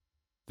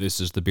This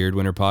is the Beard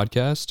Winner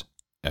Podcast,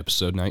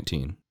 episode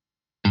 19.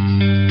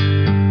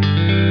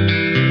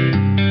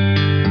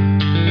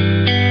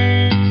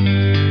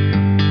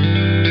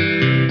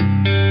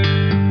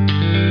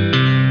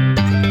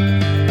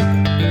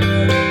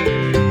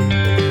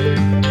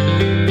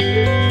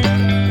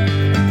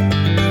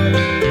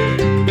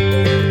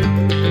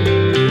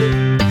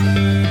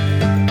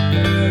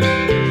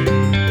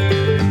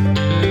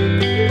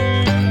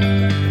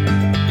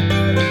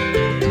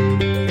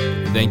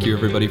 Thank you,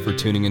 everybody, for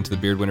tuning into the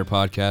Beard Winner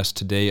Podcast.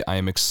 Today, I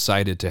am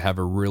excited to have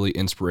a really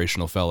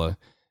inspirational fella,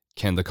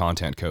 Ken the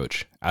Content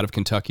Coach. Out of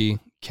Kentucky,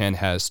 Ken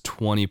has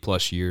 20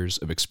 plus years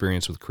of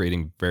experience with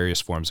creating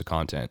various forms of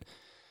content.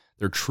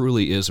 There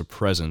truly is a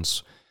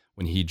presence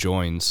when he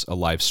joins a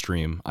live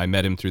stream. I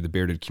met him through the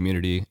bearded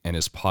community, and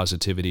his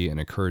positivity and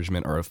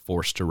encouragement are a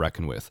force to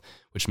reckon with,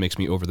 which makes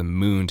me over the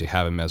moon to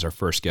have him as our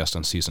first guest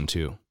on season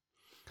 2.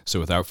 So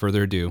without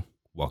further ado,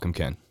 welcome,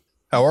 Ken.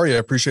 How are you? I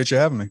appreciate you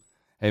having me.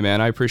 Hey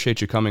man, I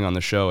appreciate you coming on the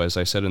show. As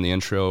I said in the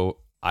intro,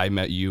 I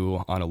met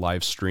you on a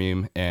live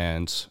stream,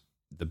 and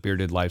the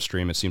bearded live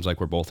stream, it seems like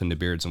we're both into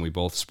beards and we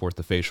both sport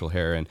the facial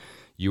hair, and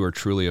you are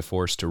truly a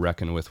force to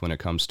reckon with when it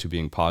comes to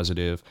being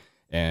positive,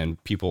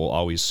 and people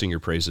always sing your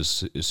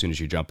praises as soon as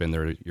you jump in.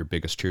 They're your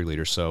biggest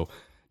cheerleader. So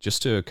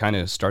just to kind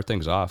of start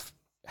things off,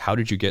 how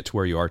did you get to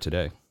where you are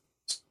today?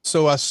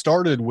 So I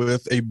started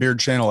with a beard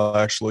channel,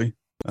 actually.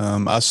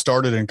 I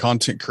started in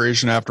content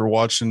creation after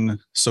watching,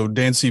 so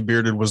Dan C.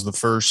 Bearded was the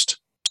first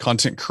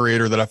content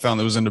creator that I found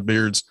that was into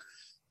beards.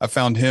 I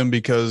found him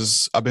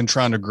because I've been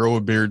trying to grow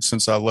a beard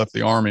since I left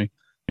the Army,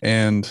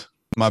 and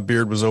my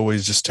beard was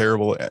always just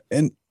terrible.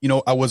 And,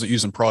 I wasn't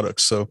using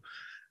products. So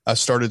I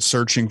started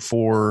searching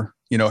for,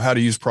 how to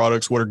use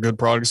products, what are good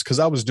products, because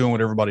I was doing what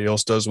everybody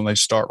else does when they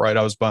start, right?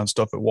 I was buying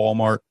stuff at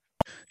Walmart,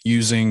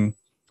 using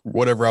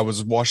whatever I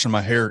was washing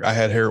my hair. I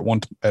had hair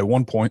at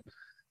one point,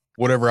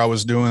 whatever I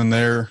was doing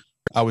there,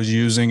 I was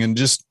using, and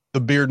just the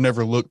beard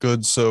never looked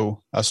good.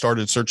 So I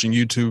started searching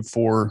YouTube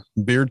for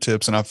beard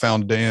tips, and I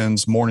found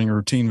Dan's morning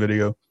routine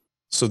video.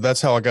 So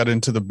that's how I got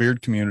into the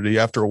beard community.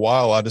 After a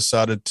while, I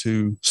decided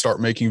to start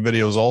making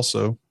videos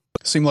also.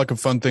 It seemed like a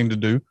fun thing to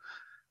do.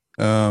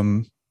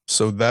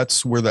 So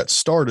that's where that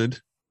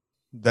started.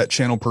 That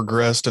channel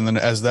progressed. And then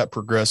as that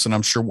progressed, and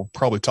I'm sure we'll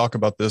probably talk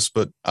about this,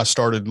 but I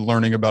started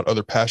learning about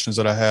other passions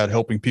that I had,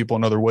 helping people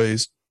in other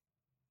ways.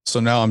 So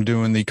now I'm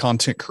doing the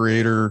content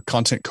creator,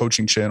 content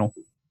coaching channel.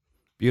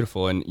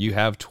 Beautiful. And you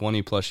have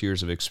 20 plus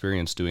years of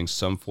experience doing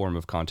some form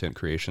of content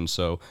creation.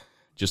 So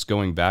just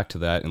going back to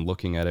that and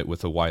looking at it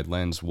with a wide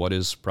lens, what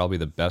is probably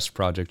the best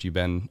project you've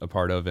been a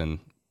part of? And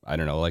I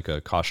don't know, like a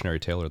cautionary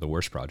tale, or the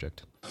worst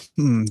project?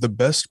 The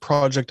best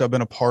project I've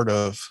been a part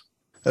of.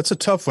 That's a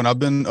tough one. I've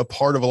been a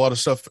part of a lot of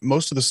stuff.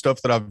 Most of the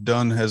stuff that I've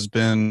done has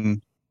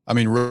been,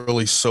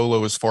 really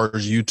solo as far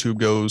as YouTube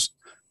goes,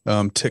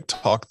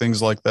 TikTok,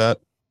 things like that.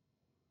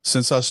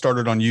 Since I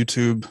started on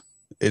YouTube,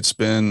 it's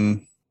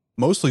been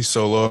mostly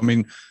solo.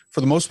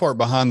 For the most part,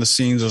 behind the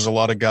scenes, there's a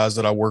lot of guys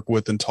that I work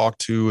with and talk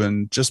to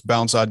and just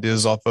bounce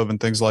ideas off of and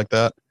things like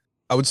that.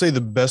 I would say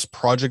the best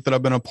project that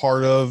I've been a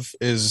part of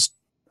is,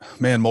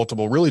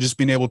 multiple. Really just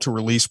being able to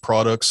release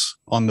products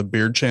on the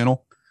Beard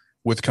channel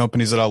with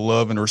companies that I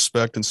love and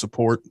respect and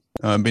support,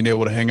 being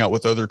able to hang out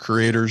with other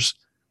creators,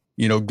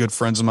 good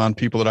friends of mine,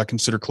 people that I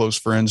consider close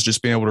friends,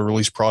 just being able to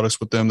release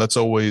products with them. That's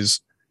always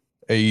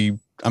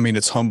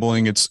it's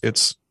humbling.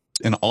 It's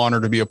an honor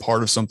to be a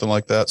part of something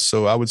like that.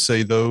 So I would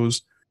say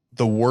those.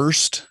 The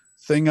worst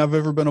thing I've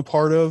ever been a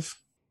part of,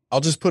 I'll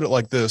just put it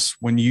like this.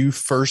 When you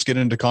first get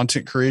into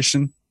content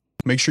creation,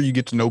 make sure you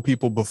get to know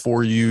people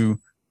before you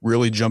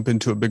really jump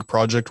into a big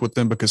project with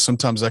them, because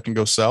sometimes that can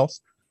go south.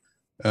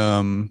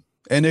 And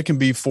it can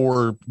be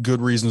for good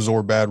reasons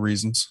or bad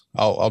reasons.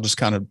 I'll just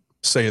kind of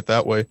say it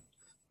that way.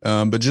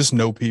 But just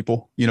know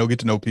people, get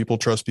to know people,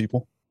 trust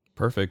people.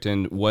 Perfect.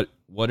 And what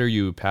are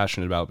you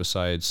passionate about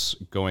besides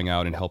going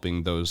out and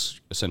helping those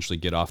essentially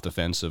get off the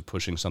fence of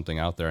pushing something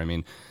out there?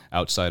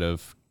 Outside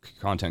of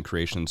content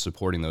creation,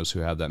 supporting those who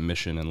have that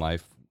mission in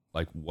life,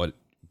 like what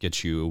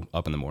gets you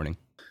up in the morning?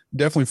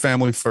 Definitely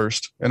family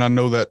first. And I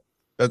know that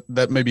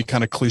may be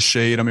kind of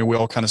cliched. We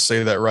all kind of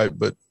say that, right?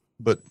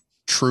 But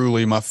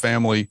truly my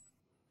family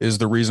is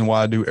the reason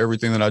why I do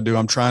everything that I do.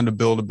 I'm trying to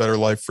build a better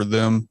life for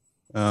them,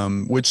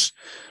 which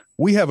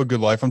we have a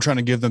good life. I'm trying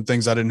to give them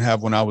things I didn't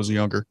have when I was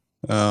younger.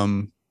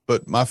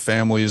 But my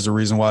family is the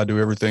reason why I do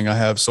everything I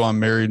have. So I'm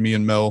married, me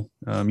and Mel,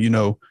 you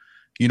know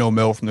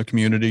Mel from the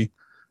community.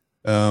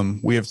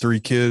 We have 3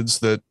 kids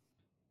that,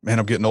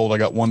 I'm getting old. I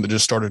got one that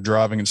just started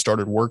driving and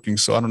started working.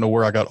 So I don't know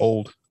where I got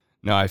old.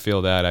 No, I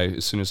feel that.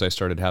 As soon as I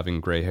started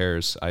having gray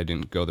hairs, I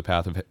didn't go the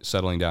path of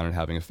settling down and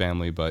having a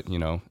family. But,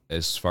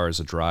 as far as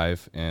a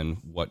drive and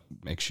what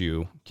makes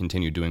you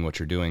continue doing what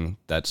you're doing,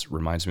 that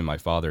reminds me of my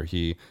father.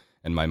 He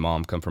and my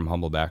mom come from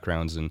humble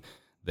backgrounds, and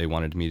they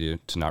wanted me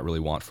to not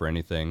really want for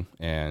anything.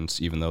 And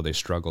even though they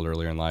struggled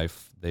earlier in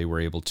life, they were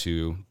able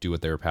to do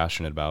what they were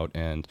passionate about.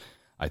 And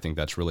I think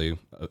that's really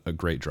a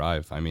great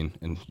drive.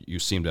 And you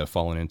seem to have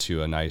fallen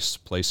into a nice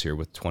place here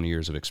with 20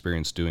 years of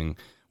experience doing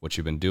what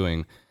you've been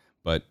doing.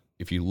 But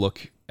if you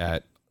look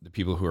at the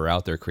people who are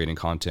out there creating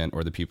content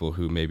or the people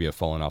who maybe have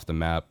fallen off the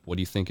map, what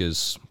do you think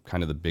is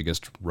kind of the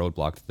biggest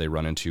roadblock that they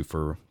run into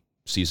for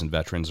seasoned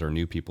veterans or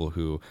new people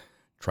who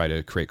try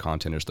to create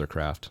content as their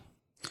craft?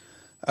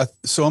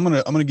 So I'm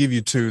gonna give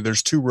you two.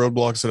 There's two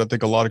roadblocks that I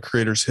think a lot of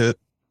creators hit.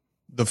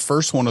 The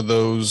first one of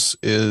those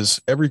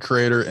is every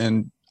creator,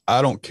 and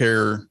I don't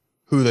care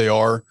who they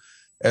are,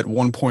 at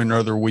one point or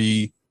another,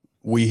 we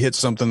hit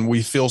something,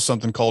 we feel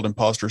something called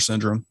imposter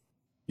syndrome,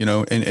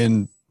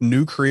 and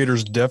new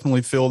creators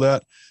definitely feel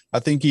that. I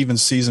think even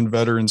seasoned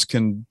veterans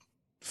can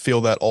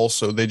feel that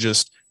also.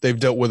 They've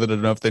dealt with it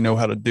enough. They know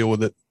how to deal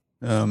with it.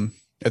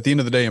 At the end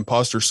of the day,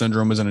 imposter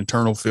syndrome is an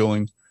internal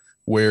feeling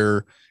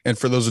where, and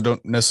for those who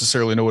don't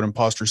necessarily know what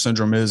imposter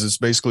syndrome is, it's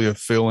basically a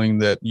feeling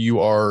that you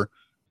are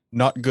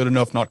not good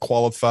enough, not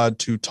qualified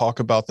to talk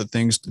about the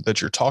things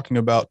that you're talking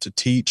about, to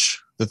teach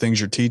the things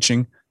you're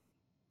teaching.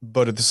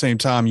 But at the same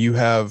time, you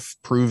have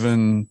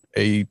proven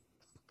a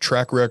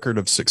track record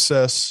of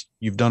success.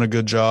 You've done a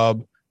good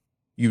job.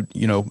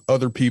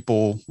 Other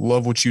people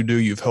love what you do.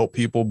 You've helped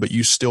people, but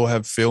you still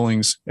have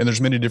feelings. And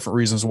there's many different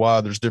reasons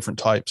why. There's different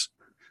types.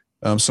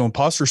 So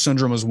imposter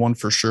syndrome is one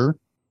for sure.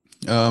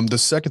 The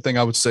second thing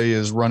I would say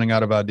is running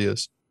out of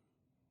ideas.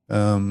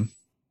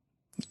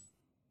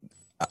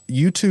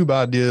 YouTube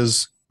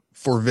ideas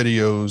for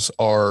videos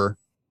are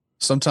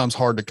sometimes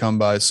hard to come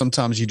by.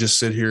 Sometimes you just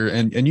sit here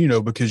and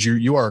because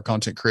you are a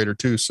content creator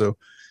too. So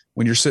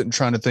when you're sitting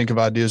trying to think of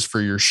ideas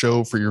for your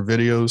show, for your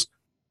videos,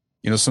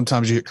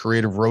 sometimes you hit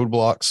creative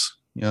roadblocks.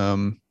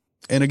 And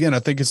again, I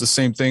think it's the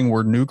same thing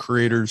where new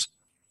creators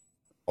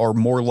are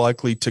more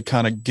likely to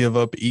kind of give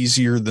up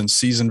easier than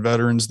seasoned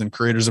veterans, than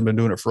creators have been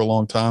doing it for a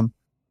long time.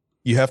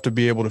 You have to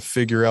be able to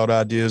figure out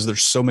ideas.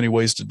 There's so many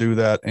ways to do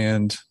that.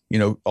 And,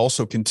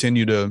 also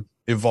continue to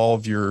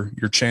evolve your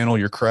channel,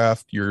 your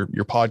craft, your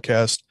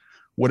podcast,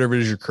 whatever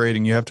it is you're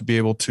creating. You have to be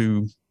able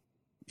to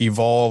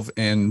evolve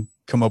and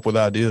come up with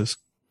ideas.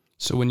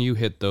 So when you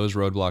hit those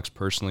roadblocks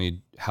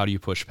personally, how do you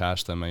push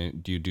past them?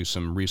 Do you do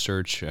some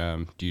research?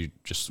 Do you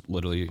just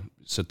literally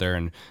sit there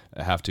and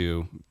have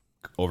to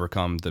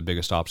overcome the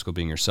biggest obstacle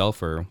being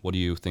yourself? Or what do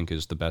you think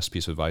is the best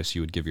piece of advice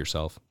you would give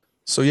yourself?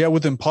 So yeah,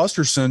 with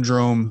imposter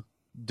syndrome,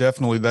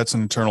 definitely that's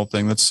an internal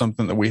thing. That's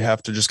something that we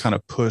have to just kind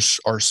of push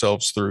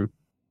ourselves through.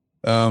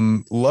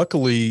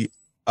 Luckily,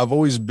 I've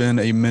always been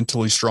a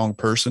mentally strong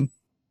person.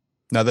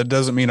 Now, that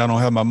doesn't mean I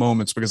don't have my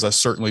moments, because I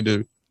certainly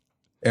do.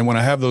 And when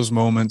I have those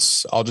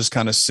moments, I'll just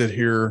kind of sit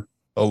here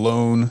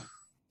alone,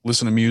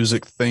 listen to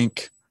music,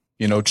 think,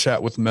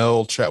 chat with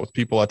Mel, chat with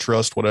people I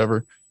trust,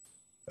 whatever.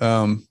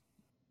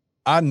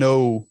 I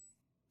know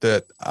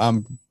that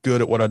I'm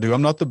good at what I do.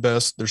 I'm not the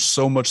best. There's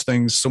so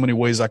many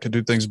ways I could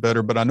do things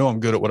better, but I know I'm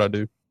good at what I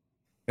do.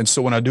 And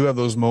so when I do have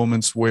those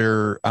moments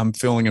where I'm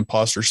feeling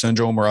imposter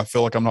syndrome, or I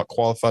feel like I'm not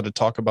qualified to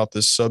talk about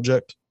this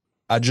subject,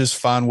 I just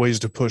find ways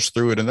to push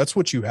through it. And that's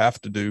what you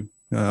have to do.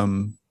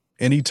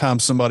 Anytime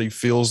somebody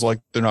feels like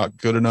they're not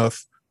good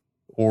enough,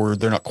 or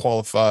they're not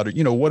qualified,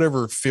 or,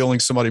 whatever feeling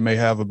somebody may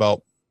have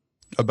about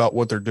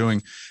what they're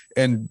doing.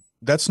 And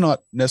that's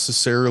not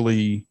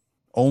necessarily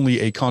only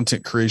a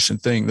content creation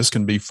thing. This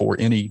can be for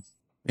any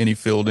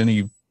field,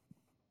 anything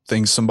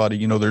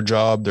somebody, their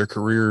job, their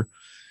career,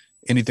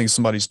 anything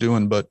somebody's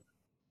doing. But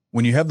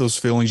when you have those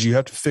feelings, you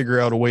have to figure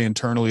out a way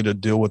internally to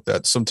deal with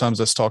that. Sometimes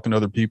that's talking to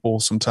other people.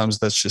 Sometimes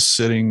that's just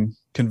sitting,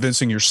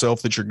 convincing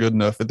yourself that you're good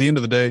enough. At the end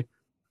of the day,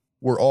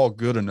 we're all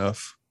good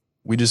enough.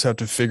 We just have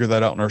to figure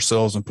that out in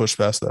ourselves and push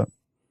past that.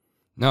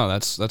 No,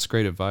 that's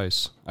great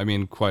advice. I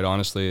mean, quite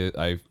honestly,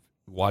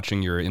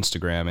 watching your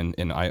Instagram,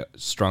 and I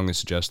strongly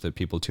suggest that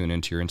people tune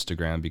into your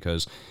Instagram,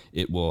 because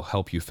it will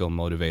help you feel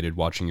motivated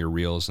watching your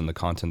reels and the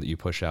content that you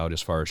push out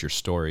as far as your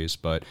stories.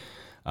 But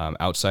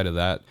outside of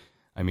that,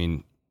 I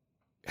mean,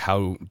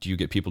 how do you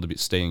get people to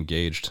stay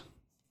engaged,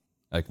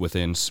 like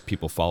within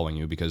people following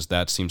you? Because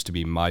that seems to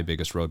be my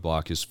biggest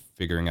roadblock, is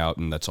figuring out,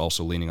 and that's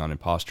also leaning on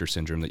imposter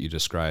syndrome that you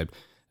described,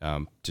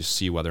 to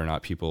see whether or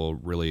not people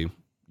really,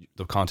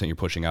 the content you're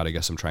pushing out, I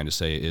guess I'm trying to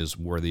say, is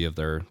worthy of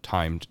their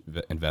time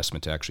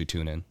investment to actually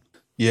tune in.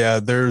 Yeah,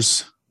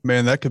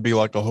 that could be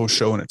like a whole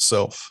show in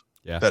itself.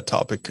 Yeah. That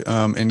topic,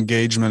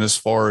 engagement, as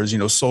far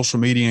as, social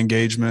media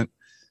engagement.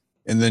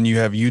 And then you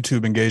have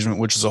YouTube engagement,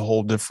 which is a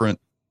whole different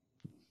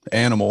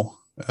animal.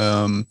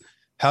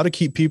 How to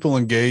keep people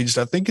engaged.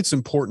 I think it's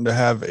important to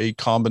have a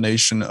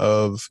combination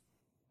of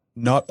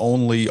not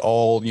only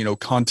all,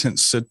 content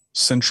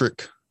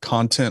centric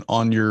content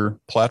on your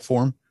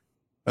platform.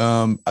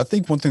 I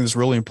think one thing that's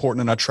really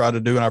important, and I try to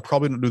do, and I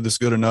probably don't do this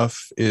good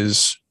enough,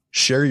 is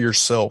share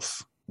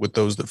yourself with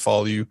those that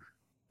follow you,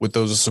 with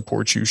those that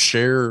support you.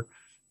 Share,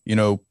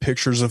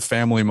 pictures of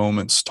family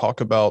moments,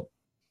 talk about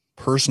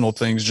personal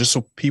things, just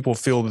so people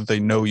feel that they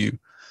know you.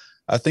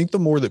 I think the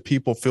more that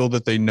people feel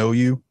that they know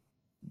you,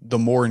 the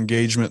more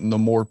engagement and the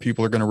more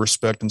people are going to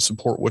respect and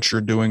support what you're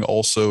doing.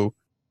 Also,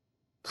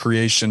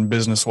 creation,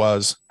 business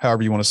wise,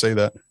 however you want to say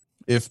that.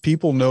 If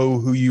people know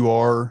who you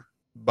are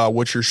by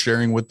what you're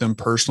sharing with them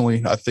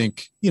personally. I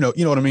think, you know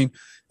what I mean?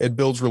 It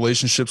builds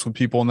relationships with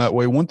people in that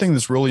way. One thing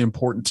that's really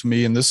important to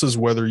me, and this is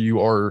whether you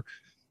are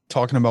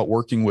talking about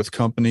working with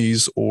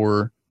companies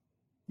or,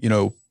 you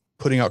know,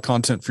 putting out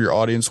content for your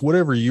audience,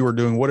 whatever you are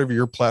doing, whatever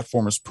your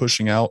platform is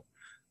pushing out,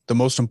 the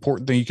most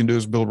important thing you can do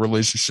is build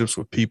relationships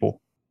with people.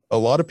 A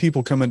lot of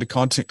people come into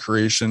content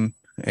creation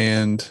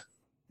and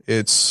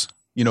it's,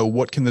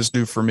 what can this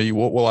do for me?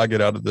 What will I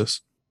get out of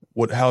this?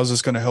 How is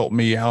this going to help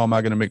me? How am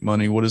I going to make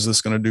money? What is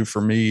this going to do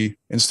for me?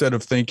 Instead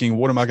of thinking,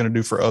 what am I going to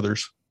do for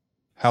others?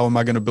 How am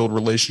I going to build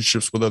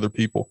relationships with other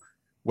people?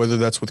 Whether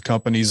that's with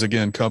companies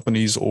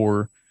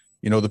or,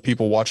 the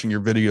people watching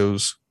your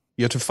videos.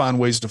 You have to find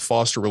ways to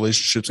foster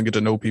relationships and get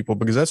to know people,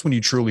 because that's when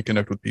you truly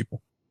connect with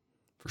people.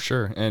 For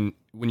sure. And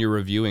when you're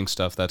reviewing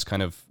stuff, that's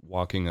kind of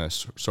walking a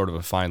sort of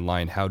a fine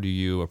line. How do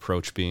you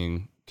approach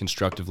being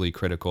constructively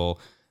critical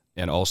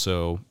and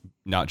also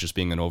not just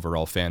being an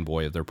overall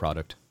fanboy of their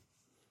product?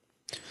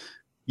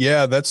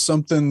 Yeah, that's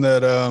something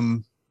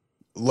that,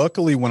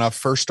 luckily when I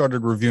first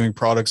started reviewing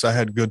products, I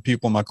had good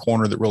people in my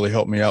corner that really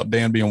helped me out.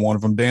 Dan being one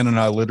of them. Dan and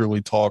I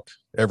literally talk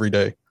every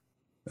day.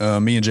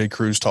 Me and Jay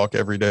Cruz talk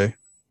every day.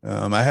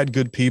 I had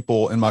good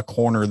people in my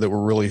corner that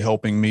were really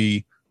helping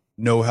me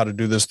know how to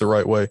do this the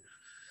right way.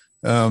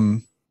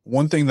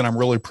 One thing that I'm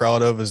really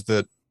proud of is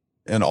that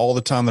in all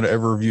the time that I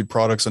ever reviewed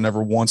products, I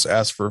never once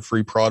asked for a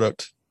free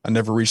product. I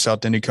never reached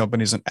out to any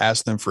companies and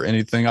asked them for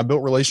anything. I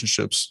built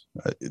relationships.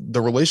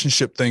 The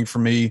relationship thing for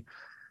me,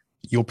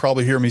 you'll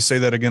probably hear me say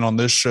that again on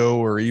this show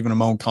or even in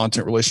my own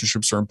content.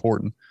 Relationships are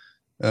important.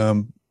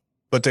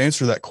 But to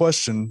answer that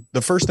question,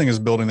 the first thing is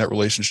building that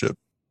relationship.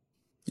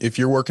 If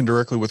you're working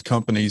directly with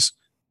companies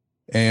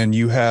and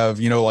you have,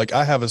 like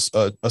I have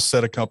a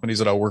set of companies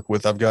that I work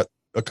with. I've got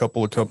a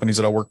couple of companies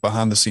that I work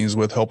behind the scenes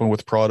with, helping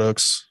with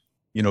products,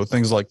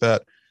 things like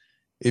that.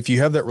 If you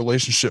have that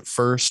relationship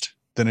first,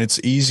 then it's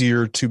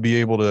easier to be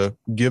able to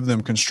give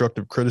them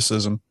constructive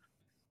criticism.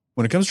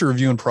 When it comes to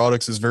reviewing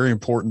products, it's very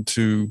important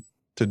to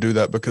do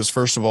that, because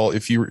first of all,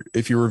 if you're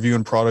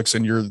reviewing products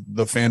and you're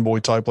the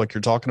fanboy type like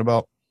you're talking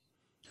about,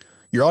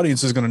 your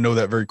audience is going to know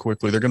that very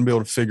quickly. They're going to be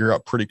able to figure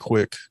out pretty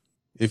quick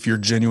if you're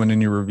genuine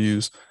in your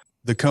reviews.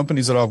 The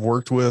companies that I've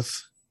worked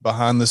with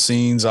behind the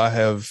scenes, I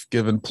have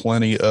given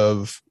plenty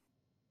of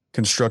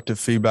constructive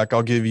feedback.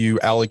 I'll give you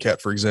Alley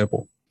Cat, for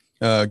example.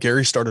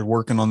 Gary started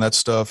working on that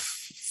stuff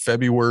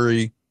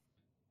February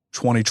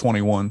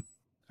 2021.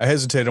 I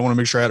hesitate. I want to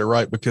make sure I had it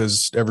right,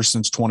 because ever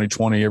since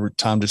 2020, every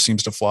time just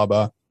seems to fly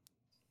by.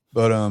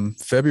 But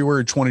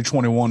February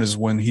 2021 is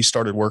when he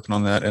started working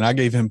on that. And I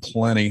gave him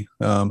plenty.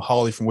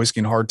 Holly from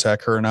Whiskey and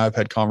Hardtack, her and I have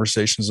had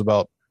conversations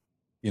about,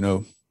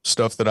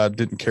 stuff that I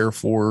didn't care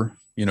for.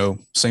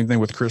 Same thing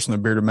with Chris and the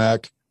Bearded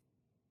Mac.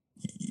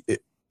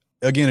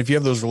 Again, if you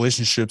have those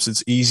relationships,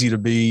 it's easy to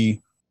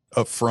be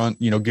upfront,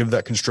 give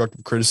that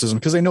constructive criticism,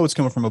 because they know it's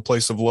coming from a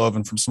place of love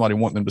and from somebody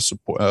wanting them to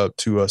support,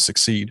 to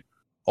succeed.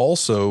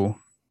 Also,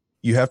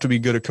 you have to be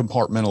good at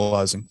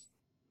compartmentalizing.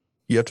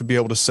 You have to be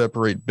able to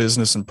separate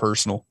business and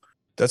personal.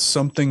 That's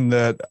something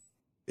that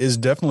is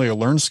definitely a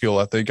learned skill.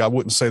 I think I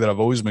wouldn't say that I've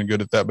always been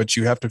good at that, but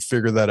you have to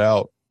figure that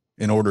out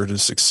in order to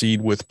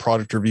succeed with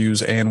product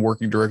reviews and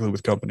working directly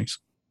with companies.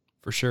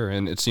 For sure.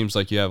 And it seems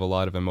like you have a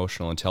lot of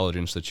emotional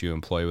intelligence that you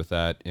employ with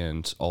that.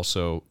 And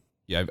also,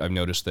 yeah, I've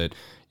noticed that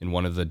in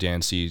one of the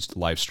Dan C's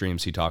live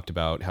streams, he talked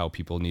about how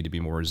people need to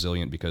be more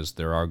resilient because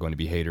there are going to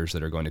be haters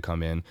that are going to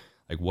come in.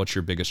 Like, what's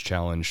your biggest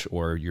challenge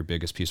or your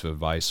biggest piece of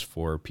advice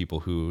for people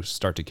who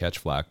start to catch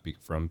flack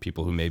from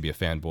people who may be a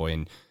fanboy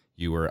and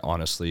you were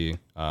honestly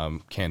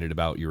candid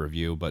about your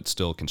review, but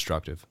still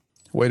constructive?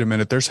 Wait a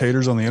minute. There's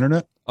haters on the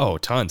internet? Oh,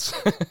 tons.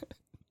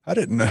 I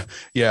didn't know.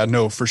 Yeah,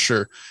 no, for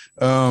sure.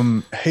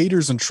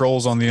 Haters and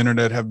trolls on the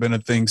internet have been a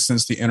thing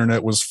since the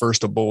internet was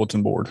first a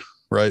bulletin board,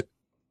 right?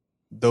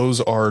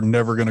 Those are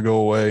never going to go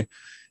away.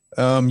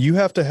 You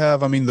have to have,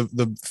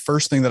 the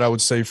first thing that I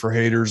would say for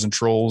haters and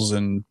trolls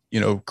and,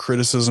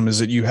 criticism is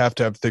that you have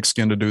to have thick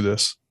skin to do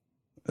this,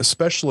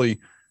 especially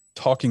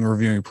talking,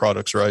 reviewing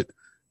products, right?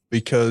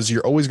 Because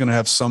you're always going to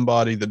have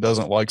somebody that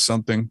doesn't like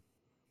something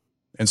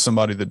and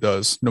somebody that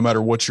does, no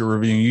matter what you're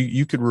reviewing.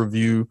 You could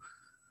review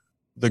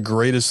the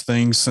greatest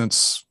thing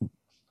since,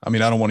 I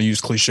don't want to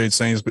use cliched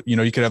sayings, but you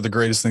could have the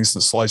greatest thing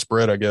since sliced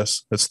bread, I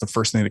guess. That's the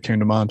first thing that came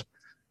to mind.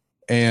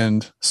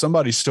 And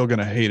somebody's still going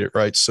to hate it,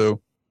 right?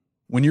 So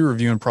when you're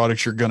reviewing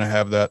products, you're going to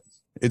have that.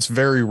 It's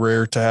very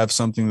rare to have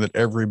something that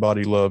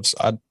everybody loves.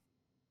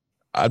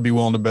 I'd be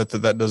willing to bet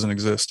that doesn't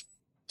exist.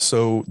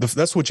 So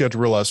that's what you have to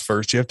realize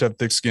first. You have to have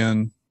thick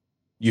skin.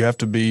 You have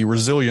to be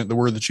resilient, the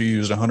word that you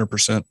used,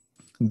 100%.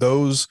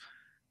 Those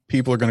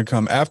people are going to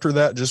come after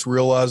that. Just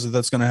realize that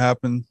that's going to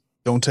happen.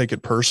 Don't take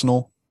it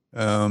personal.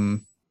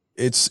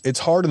 It's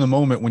hard in the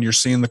moment when you're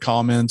seeing the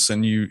comments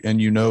and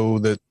you know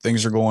that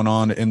things are going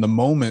on. In the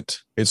moment,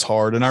 it's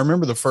hard. And I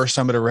remember the first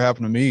time it ever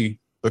happened to me,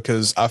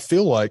 because I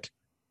feel like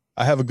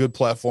I have a good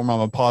platform. I'm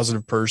a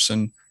positive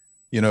person.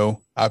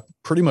 I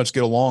pretty much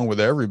get along with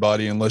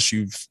everybody unless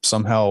you've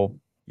somehow,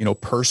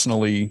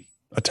 personally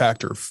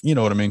attacked her. You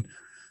know what I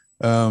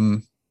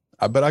mean?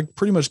 but I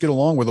pretty much get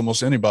along with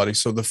almost anybody.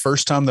 So the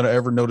first time that I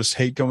ever noticed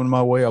hate coming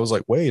my way, I was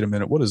like, wait a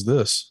minute, what is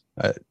this?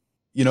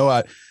 You know,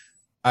 I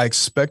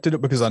expected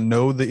it because I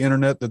know the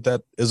internet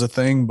that is a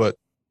thing, but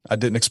I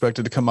didn't expect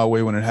it to come my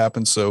way when it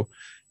happened. So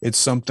it's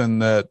something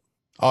that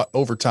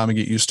over time I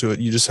get used to it.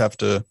 You just have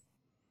to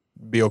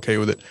be okay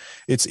with it.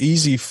 It's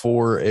easy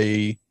for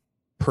a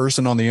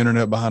person on the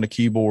internet behind a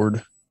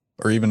keyboard,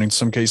 or even in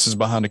some cases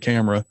behind a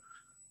camera,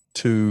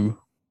 to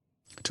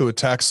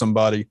attack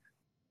somebody.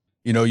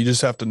 You know, you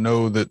just have to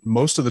know that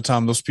most of the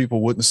time those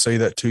people wouldn't say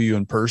that to you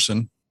in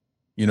person.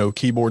 You know,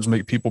 keyboards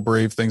make people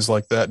brave, things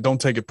like that.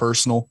 Don't take it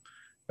personal.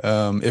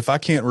 If I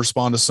can't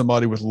respond to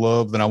somebody with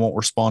love, then I won't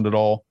respond at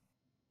all.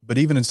 But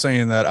even in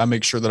saying that, I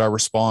make sure that I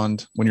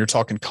respond when you're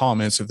talking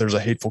comments. If there's a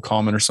hateful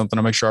comment or something,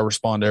 I make sure I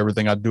respond to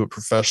everything. I do it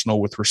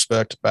professional with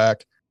respect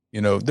back. You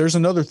know, there's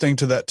another thing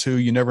to that too.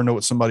 You never know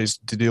what somebody's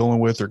dealing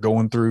with or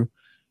going through.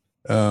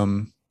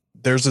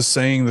 There's a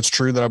saying that's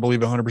true that I believe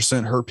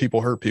 100%: hurt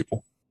people hurt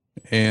people.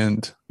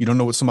 And you don't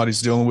know what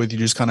somebody's dealing with. You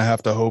just kind of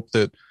have to hope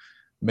that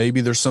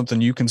maybe there's something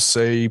you can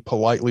say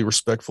politely,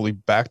 respectfully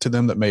back to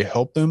them that may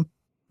help them.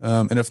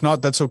 And if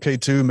not, that's okay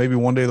too. Maybe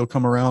one day they'll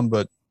come around,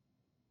 but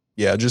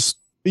yeah, just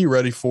be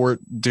ready for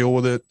it, deal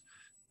with it.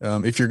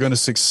 If you're going to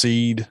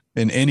succeed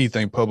in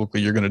anything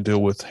publicly, you're going to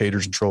deal with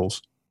haters and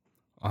trolls.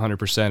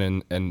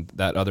 100%. And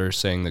that other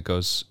saying that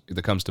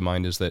comes to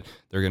mind is that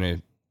they're going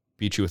to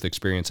beat you with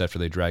experience after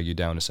they drag you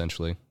down,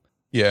 essentially.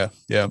 Yeah.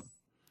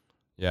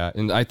 Yeah,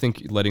 and I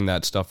think letting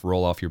that stuff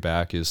roll off your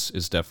back is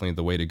definitely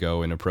the way to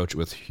go, and approach it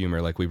with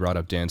humor. Like we brought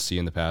up Dan C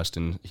in the past,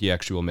 and he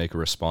actually will make a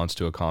response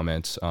to a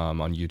comment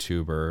on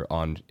YouTube or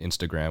on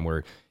Instagram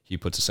where he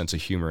puts a sense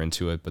of humor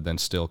into it, but then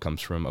still comes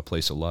from a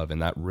place of love.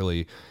 And that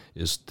really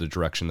is the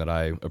direction that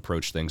I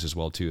approach things as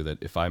well too. That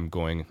if I'm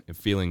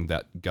feeling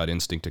that gut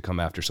instinct to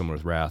come after someone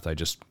with wrath, I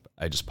just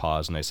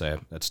pause and I say,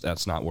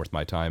 that's not worth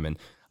my time, and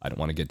I don't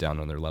want to get down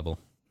on their level.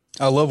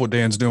 I love what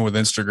Dan's doing with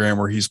Instagram,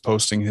 where he's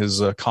posting his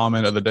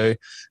comment of the day.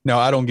 Now,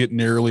 I don't get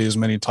nearly as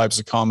many types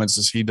of comments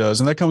as he does,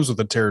 and that comes with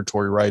the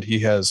territory, right? He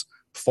has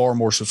far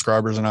more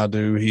subscribers than I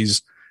do.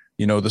 He's,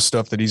 you know, the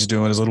stuff that he's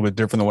doing is a little bit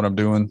different than what I'm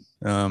doing.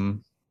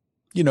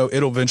 You know,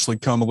 it'll eventually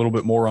come a little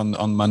bit more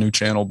on my new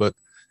channel, but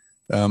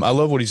I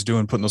love what he's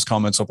doing, putting those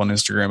comments up on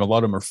Instagram. A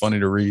lot of them are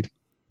funny to read.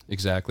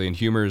 Exactly. And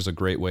humor is a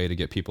great way to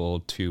get people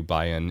to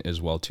buy in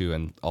as well too.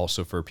 And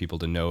also for people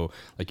to know,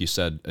 like you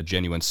said, a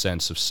genuine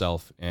sense of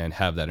self and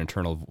have that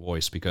internal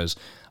voice, because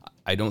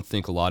I don't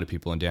think a lot of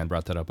people, and Dan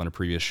brought that up on a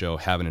previous show,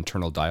 have an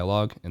internal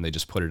dialogue and they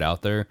just put it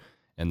out there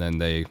and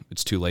then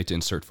it's too late to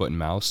insert foot and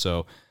mouth.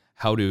 So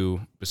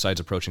besides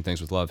approaching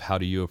things with love, how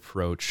do you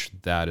approach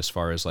that as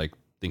far as like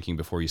thinking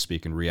before you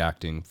speak and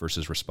reacting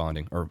versus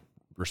responding, or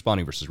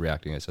responding versus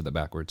reacting? I said that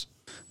backwards.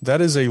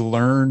 That is a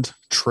learned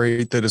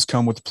trait that has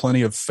come with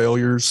plenty of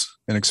failures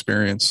and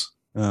experience.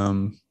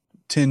 10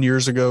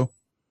 years ago,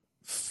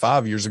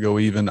 5 years ago,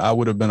 even, I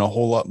would have been a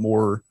whole lot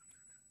more,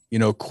 you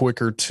know,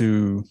 quicker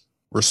to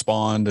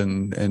respond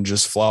and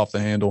just fly off the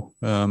handle.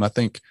 I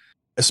think,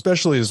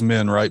 especially as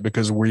men, right?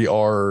 Because we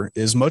are,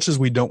 as much as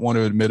we don't want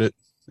to admit it,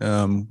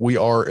 we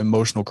are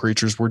emotional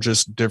creatures. We're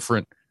just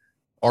different.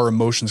 Our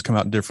emotions come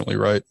out differently,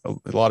 right? A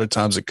lot of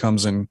times it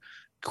comes in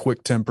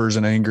quick tempers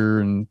and anger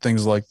and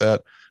things like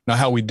that. Now,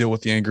 how we deal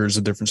with the anger is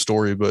a different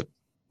story, but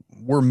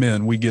we're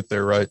men. We get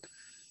there, right?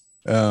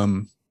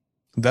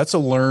 That's a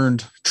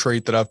learned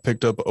trait that I've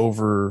picked up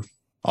over,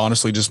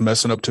 honestly, just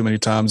messing up too many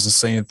times and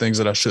saying things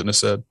that I shouldn't have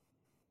said.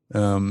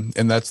 And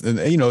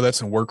you know,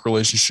 that's in work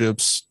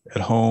relationships,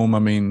 at home. I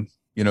mean,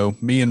 you know,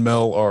 me and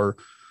Mel are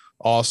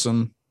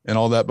awesome and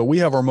all that, but we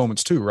have our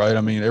moments too, right?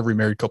 I mean, every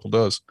married couple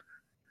does.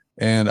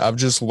 And I've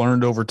just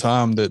learned over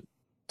time that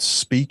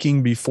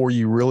speaking before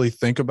you really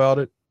think about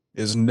it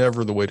is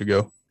never the way to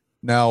go.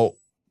 Now,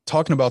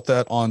 talking about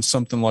that on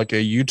something like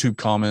a YouTube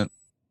comment,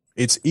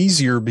 it's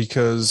easier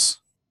because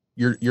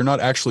you're not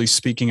actually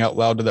speaking out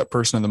loud to that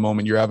person in the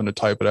moment. You're having to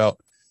type it out.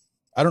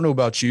 I don't know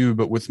about you,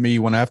 but with me,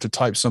 when I have to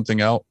type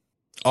something out,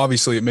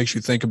 obviously it makes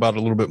you think about it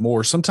a little bit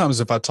more. Sometimes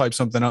if I type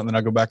something out and then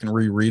I go back and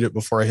reread it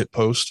before I hit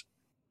post,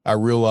 I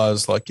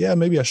realize like, yeah,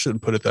 maybe I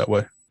shouldn't put it that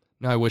way.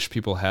 Now, I wish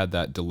people had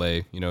that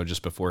delay, you know,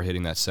 just before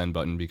hitting that send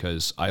button,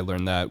 because I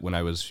learned that when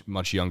I was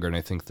much younger. And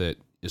I think that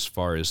as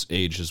far as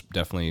age is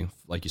definitely,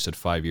 like you said,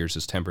 5 years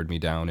has tempered me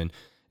down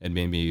and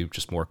made me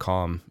just more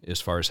calm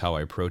as far as how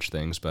I approach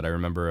things. But I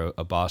remember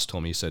a boss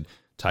told me, he said,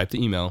 type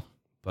the email,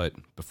 but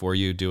before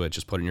you do it,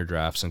 just put it in your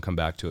drafts and come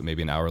back to it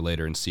maybe an hour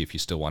later and see if you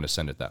still want to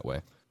send it that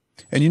way.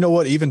 And you know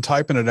what? Even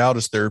typing it out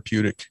is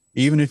therapeutic.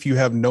 Even if you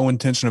have no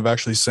intention of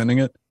actually sending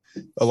it,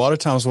 a lot of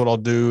times what I'll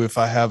do if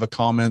I have a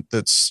comment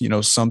that's, you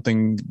know,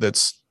 something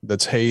that's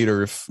hate,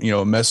 or if, you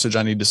know, a message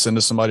I need to send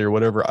to somebody or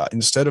whatever,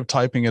 instead of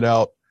typing it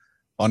out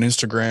on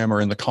Instagram or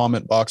in the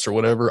comment box or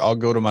whatever, I'll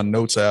go to my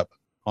notes app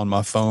on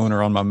my phone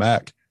or on my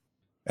Mac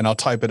and I'll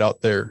type it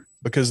out there,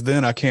 because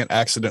then I can't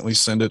accidentally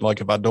send it. Like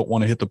if I don't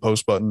want to hit the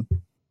post button,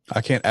 I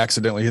can't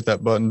accidentally hit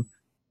that button.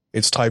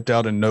 It's typed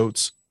out in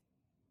notes.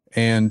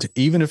 And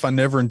even if I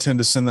never intend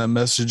to send that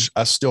message,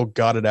 I still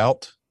got it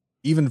out.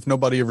 even if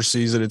nobody ever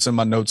sees it, it's in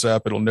my notes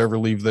app. It'll never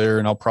leave there,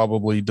 and I'll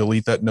probably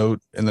delete that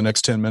note in the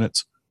next 10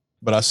 minutes.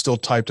 But I still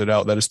typed it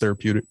out. That is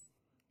therapeutic.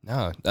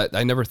 No,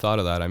 I never thought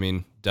of that. I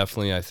mean,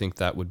 definitely, I think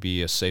that would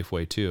be a safe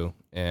way too,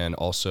 and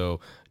also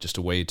just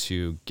a way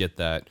to get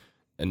that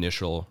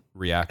initial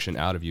reaction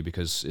out of you,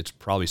 because it's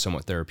probably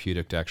somewhat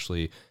therapeutic to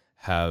actually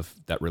have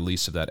that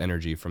release of that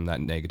energy from that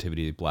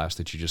negativity blast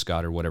that you just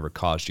got, or whatever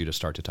caused you to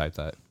start to type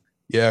that.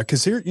 Yeah,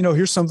 because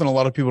here's something a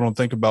lot of people don't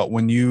think about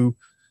when you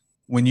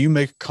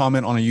make a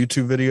comment on a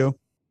YouTube video.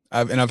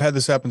 I've had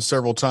this happen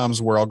several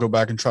times where I'll go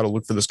back and try to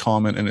look for this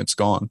comment and it's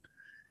gone.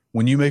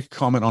 When you make a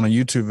comment on a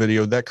YouTube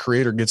video, that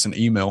creator gets an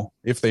email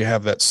if they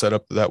have that set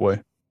up that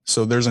way.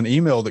 So there's an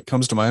email that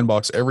comes to my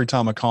inbox every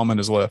time a comment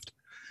is left.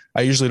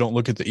 I usually don't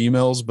look at the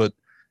emails, but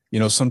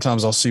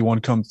sometimes I'll see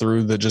one come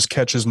through that just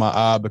catches my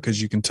eye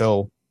because you can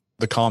tell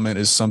the comment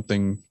is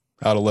something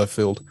out of left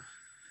field.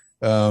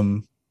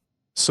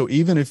 So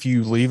even if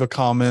you leave a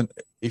comment,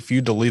 if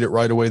you delete it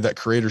right away, that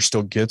creator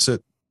still gets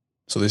it.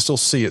 So they still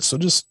see it. So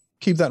just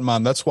keep that in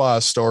mind. That's why I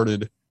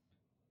started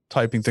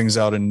typing things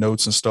out in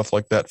notes and stuff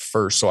like that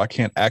first, so I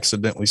can't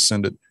accidentally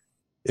send it.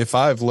 If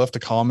I've left a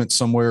comment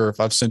somewhere, or if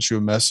I've sent you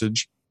a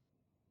message,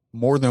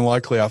 more than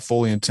likely I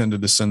fully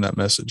intended to send that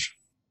message.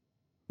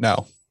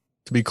 Now,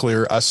 to be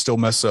clear, I still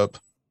mess up.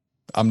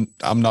 I'm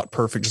not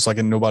perfect, just like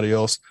nobody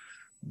else.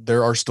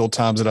 There are still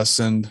times that I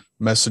send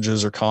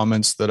messages or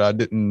comments that I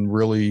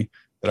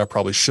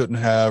probably shouldn't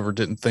have, or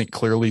didn't think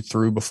clearly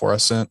through before I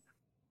sent.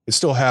 It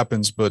still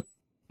happens, but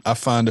I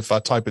find if I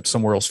type it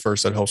somewhere else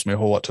first, that helps me a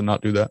whole lot to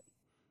not do that.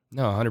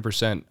 No,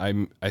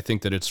 100%. I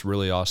think that it's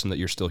really awesome that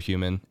you're still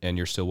human and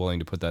you're still willing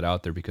to put that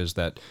out there, because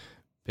that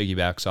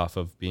piggybacks off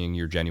of being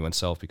your genuine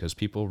self, because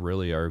people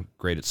really are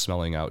great at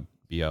smelling out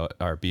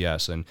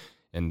BS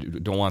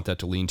and don't want that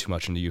to lean too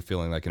much into you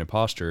feeling like an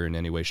imposter in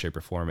any way, shape,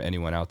 or form.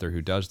 Anyone out there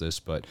who does this,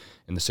 but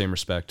in the same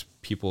respect,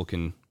 people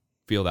can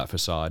feel that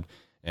facade.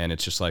 And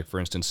it's just like,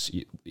 for instance,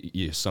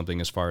 something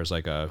as far as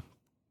like a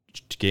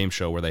game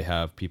show where they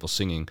have people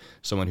singing,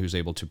 someone who's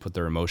able to put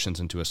their emotions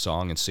into a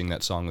song and sing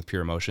that song with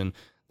pure emotion,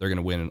 they're going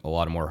to win a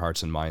lot of more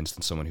hearts and minds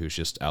than someone who's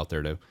just out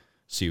there to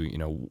see,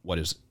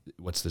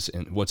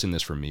 what's in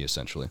this for me,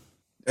 essentially.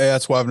 Yeah,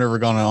 that's why I've never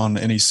gone on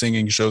any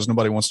singing shows.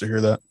 Nobody wants to hear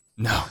that.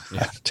 No,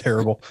 yeah.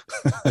 Terrible.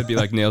 It'd be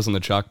like nails on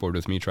the chalkboard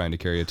with me trying to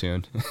carry a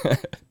tune.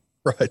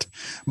 Right.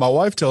 My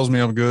wife tells me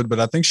I'm good, but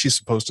I think she's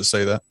supposed to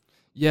say that.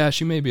 Yeah,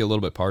 she may be a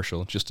little bit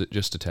partial, just a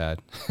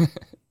tad.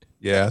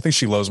 Yeah, I think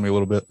she loves me a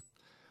little bit.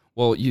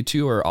 Well, you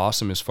two are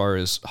awesome as far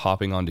as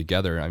hopping on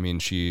together. I mean,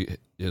 she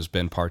has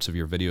been parts of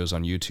your videos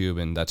on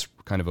YouTube, and that's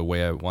kind of a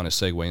way I want to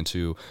segue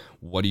into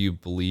what do you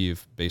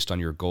believe, based on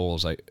your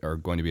goals, are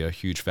going to be a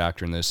huge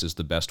factor in this, is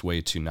the best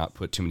way to not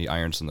put too many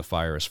irons in the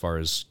fire as far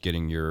as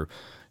getting your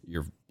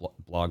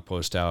blog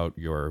post out,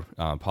 your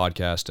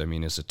podcast. I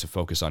mean, is it to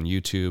focus on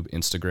YouTube,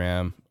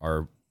 Instagram,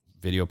 our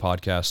video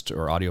podcast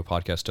or audio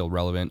podcast still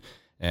relevant?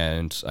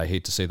 And I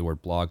hate to say the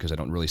word blog because I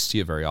don't really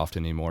see it very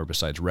often anymore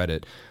besides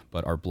Reddit,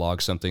 but are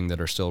blogs something that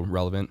are still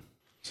relevant?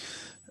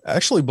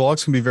 Actually,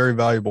 blogs can be very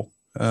valuable.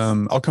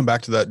 I'll come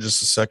back to that in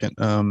just a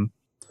second.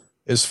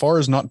 As far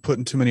as not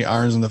putting too many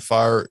irons in the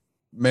fire,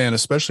 man,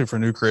 especially for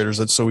new creators,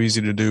 that's so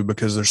easy to do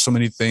because there's so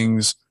many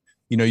things,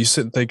 you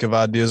sit and think of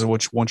ideas of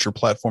what you want your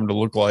platform to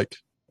look like.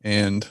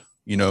 And,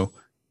 you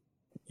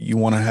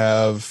want to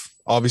have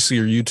obviously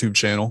your YouTube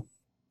channel.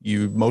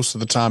 Most of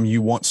the time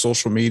you want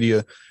social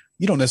media.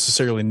 You don't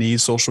necessarily need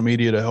social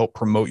media to help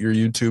promote your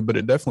YouTube, but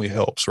it definitely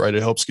helps, right?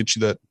 It helps get you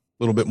that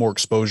little bit more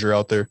exposure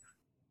out there.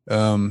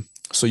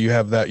 So you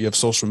have that, you have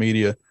social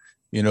media,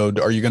 are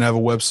you going to have a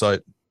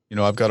website?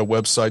 I've got a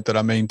website that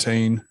I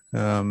maintain.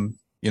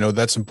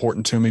 That's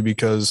important to me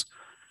because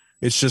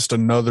it's just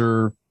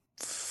another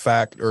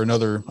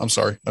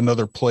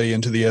another play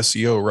into the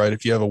SEO, right?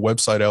 If you have a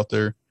website out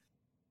there,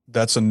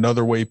 that's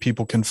another way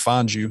people can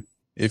find you.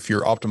 If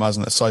you're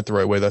optimizing that site the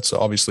right way, that's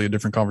obviously a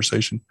different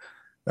conversation.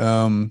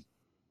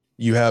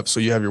 You have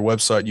your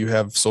website, you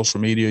have social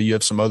media, you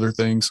have some other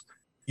things.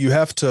 You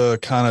have to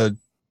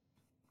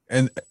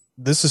and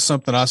this is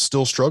something I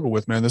still struggle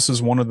with, man. This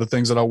is one of the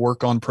things that I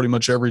work on pretty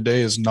much every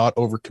day is not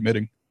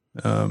overcommitting,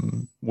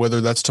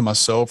 whether that's to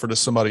myself or to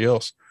somebody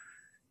else.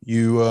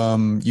 You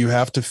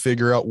have to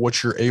figure out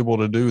what you're able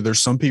to do.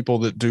 There's some people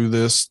that do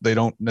this. They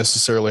don't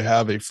necessarily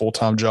have a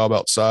full-time job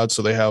outside,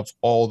 so they have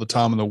all the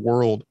time in the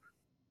world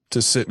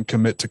to sit and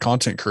commit to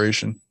content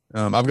creation.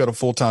 I've got a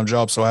full-time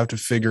job, so I have to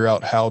figure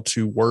out how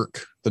to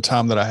work the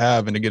time that I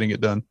have into getting it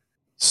done.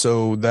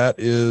 So that's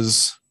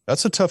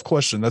a tough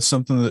question. That's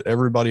something that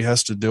everybody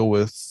has to deal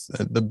with.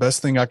 The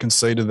best thing I can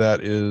say to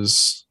that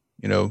is,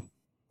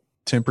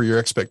 temper your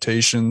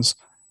expectations,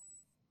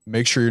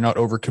 make sure you're not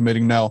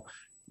overcommitting. Now,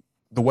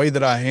 the way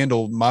that I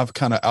handle my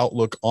kind of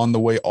outlook on the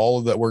way all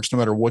of that works, no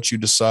matter what you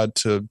decide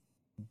to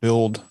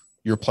build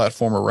your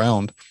platform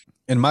around.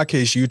 In my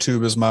case,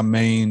 YouTube is my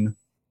main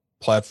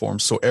platform.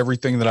 So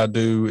everything that I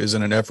do is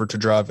in an effort to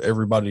drive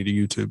everybody to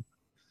YouTube.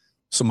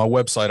 So my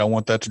website, I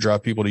want that to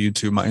drive people to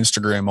YouTube. My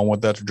Instagram, I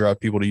want that to drive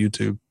people to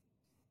YouTube.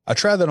 I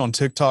try that on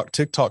TikTok.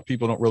 TikTok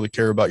people don't really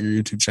care about your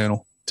YouTube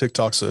channel.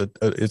 TikTok's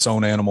its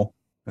own animal.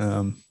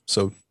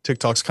 So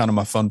TikTok's kind of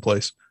my fun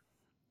place.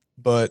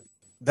 But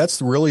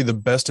that's really the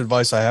best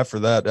advice I have for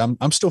that.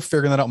 I'm still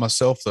figuring that out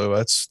myself, though.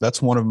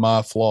 That's one of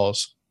my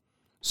flaws.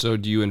 So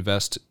do you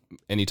invest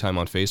any time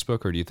on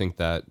Facebook, or do you think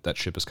that that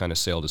ship has kind of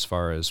sailed as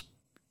far as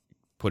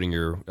putting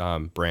your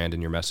brand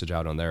and your message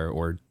out on there?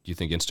 Or do you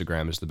think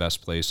Instagram is the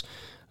best place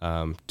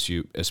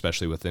to,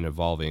 especially within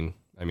evolving?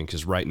 I mean,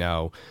 because right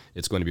now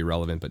it's going to be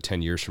relevant, but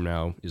 10 years from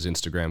now, is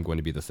Instagram going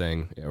to be the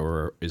thing,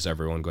 or is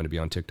everyone going to be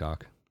on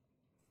TikTok?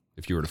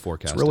 If you were to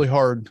forecast, it's really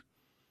hard.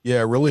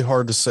 Yeah, really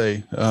hard to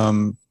say.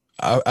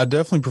 I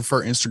definitely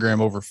prefer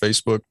Instagram over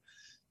Facebook.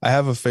 I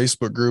have a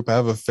Facebook group. I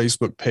have a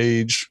Facebook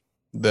page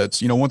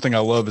that's, one thing I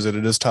love is that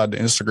it is tied to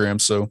Instagram.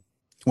 So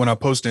when I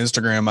post to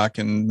Instagram, I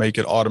can make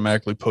it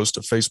automatically post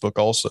to Facebook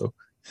also.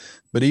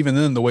 But even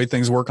then, the way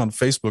things work on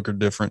Facebook are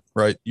different,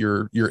 right?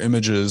 Your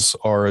images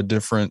are a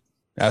different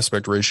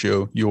aspect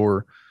ratio.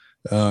 Your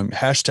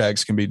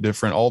hashtags can be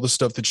different. All the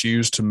stuff that you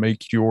use to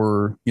make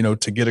your,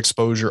 to get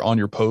exposure on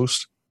your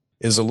post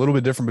is a little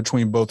bit different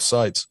between both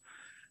sites.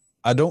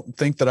 I don't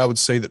think that I would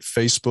say that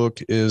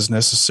Facebook is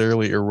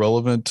necessarily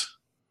irrelevant.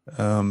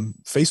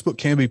 Facebook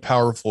can be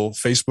powerful.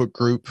 Facebook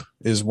group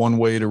is one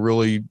way to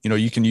really,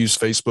 you can use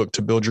Facebook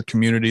to build your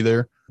community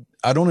there.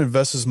 I don't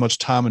invest as much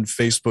time in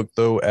Facebook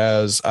though,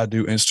 as I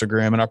do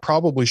Instagram, and I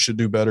probably should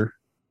do better.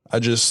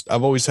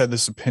 I've always had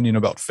this opinion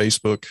about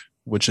Facebook,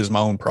 which is my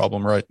own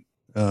problem, right?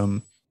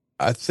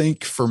 I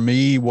think for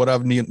me, what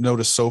I've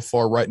noticed so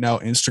far right now,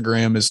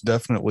 Instagram is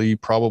definitely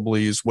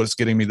probably is what's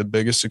getting me the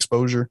biggest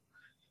exposure.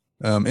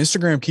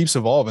 Instagram keeps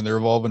evolving. They're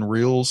evolving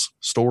reels,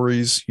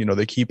 stories.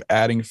 They keep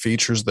adding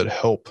features that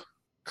help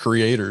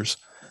creators.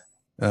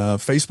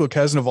 Facebook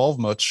hasn't evolved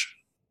much.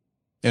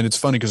 And it's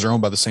funny because they're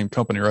owned by the same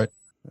company, right?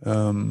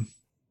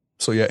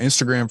 So yeah,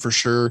 Instagram for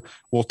sure.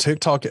 Will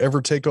TikTok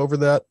ever take over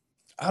that?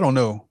 I don't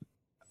know.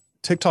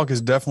 TikTok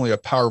is definitely a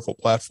powerful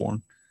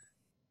platform.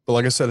 But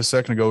like I said a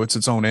second ago, it's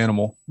its own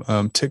animal.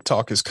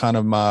 TikTok is kind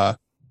of my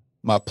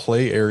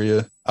play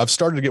area. I've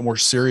started to get more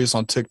serious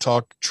on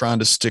TikTok, trying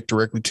to stick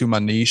directly to my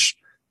niche.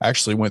 I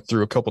actually went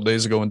through a couple of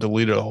days ago and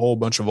deleted a whole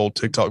bunch of old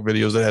TikTok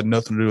videos that had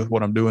nothing to do with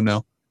what I'm doing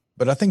now.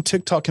 But I think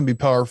TikTok can be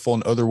powerful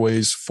in other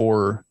ways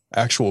for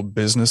actual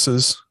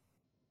businesses.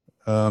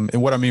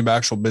 And what I mean by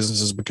actual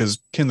businesses, because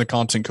Ken the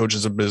Content Coach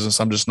is a business.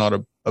 I'm just not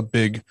a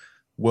big,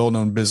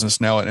 well-known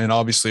business now. And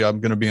obviously I'm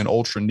going to be an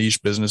ultra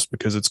niche business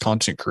because it's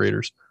content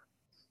creators.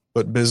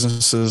 But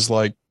businesses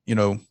like,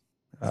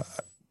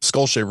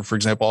 Skull Shaver, for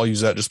example, I'll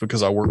use that just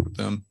because I work with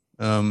them.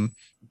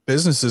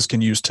 Businesses can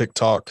use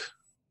TikTok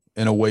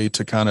in a way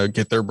to kind of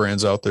get their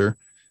brands out there.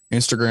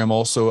 Instagram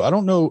also, I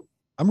don't know.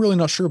 I'm really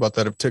not sure about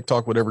that. If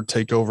TikTok would ever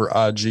take over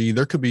IG,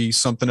 there could be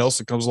something else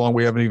that comes along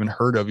we haven't even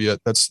heard of yet.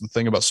 That's the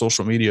thing about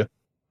social media.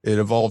 It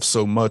evolves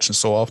so much and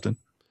so often.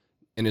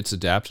 And it's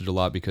adapted a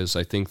lot, because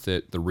I think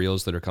that the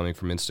reels that are coming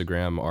from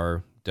Instagram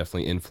are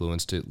definitely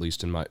influenced, at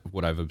least in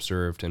what I've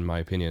observed, in my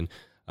opinion,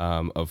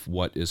 of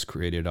what is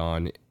created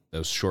on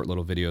those short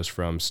little videos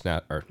from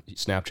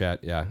Snapchat.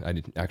 Yeah,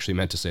 I actually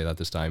meant to say that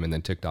this time, and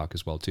then TikTok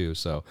as well too.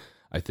 So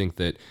I think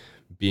that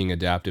being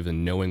adaptive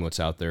and knowing what's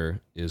out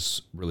there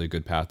is really a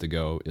good path to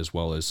go, as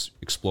well as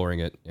exploring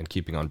it and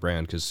keeping on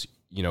brand. Because,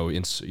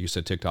 you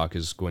said TikTok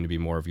is going to be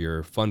more of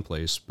your fun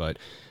place, but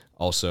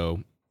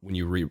also when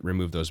you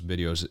remove those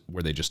videos,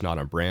 were they just not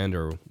on brand,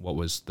 or what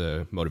was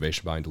the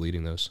motivation behind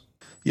deleting those?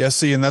 Yeah,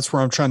 see, and that's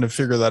where I'm trying to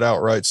figure that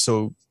out, right?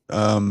 So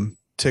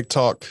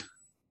TikTok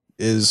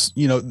is,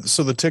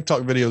 so the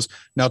TikTok videos,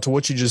 now to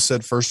what you just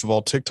said, first of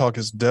all, TikTok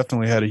has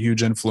definitely had a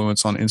huge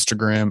influence on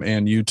Instagram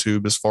and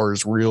YouTube as far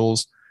as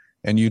reels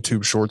and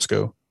YouTube shorts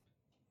go.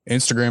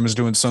 Instagram is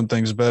doing some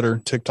things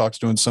better. TikTok's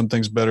doing some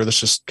things better. That's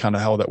just kind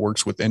of how that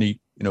works with any,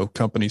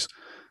 companies.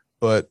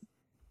 But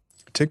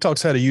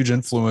TikTok's had a huge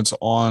influence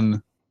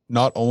on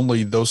not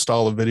only those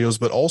style of videos,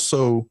 but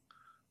also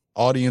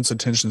audience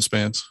attention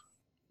spans.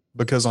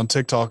 Because on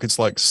TikTok, it's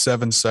like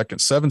 7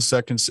 seconds. 7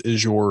 seconds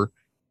is your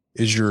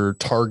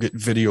target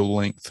video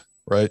length,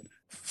 right?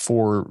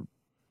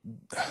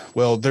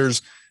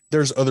 There's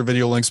other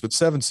video lengths, but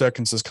 7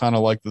 seconds is kind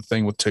of like the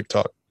thing with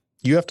TikTok.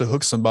 You have to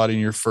hook somebody in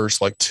your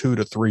first like 2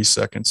 to 3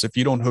 seconds. If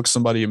you don't hook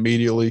somebody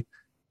immediately,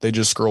 they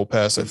just scroll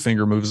past, that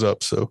finger moves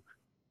up. So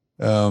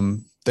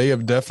they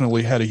have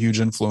definitely had a huge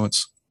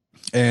influence.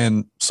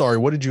 And sorry,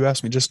 what did you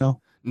ask me just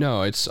now?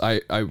 No,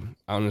 I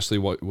honestly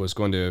was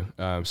going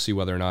to see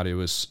whether or not it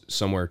was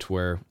somewhere to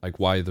where, like,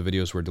 why the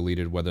videos were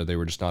deleted, whether they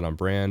were just not on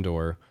brand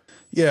or.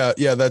 Yeah,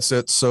 that's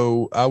it.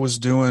 So I was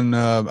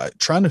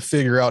trying to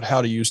figure out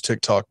how to use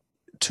TikTok.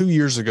 2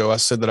 years ago, I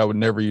said that I would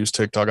never use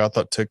TikTok. I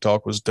thought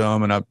TikTok was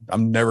dumb, and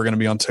I'm never going to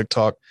be on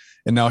TikTok.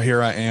 And now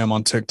here I am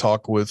on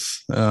TikTok with,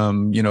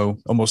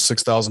 almost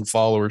 6,000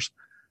 followers.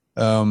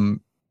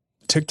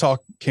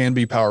 TikTok can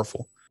be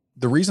powerful.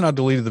 The reason I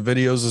deleted the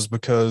videos is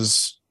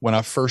because when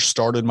I first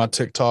started my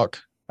TikTok,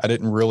 I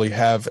didn't really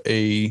have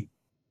a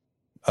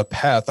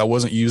path. I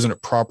wasn't using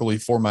it properly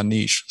for my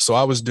niche. So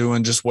I was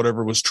doing just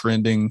whatever was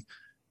trending,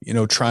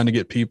 trying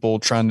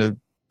to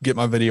get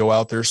my video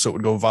out there so it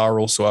would go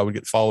viral, so I would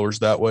get followers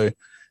that way.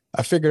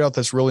 I figured out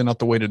that's really not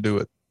the way to do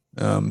it.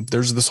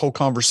 There's this whole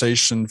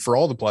conversation for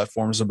all the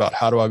platforms about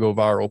how do I go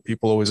viral?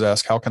 People always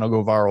ask, how can I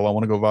go viral? I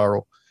want to go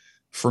viral.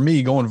 For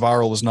me, going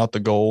viral is not the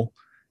goal.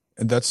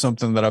 And that's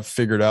something that I've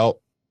figured out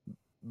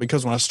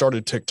because when I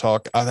started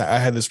TikTok, I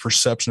had this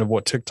perception of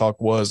what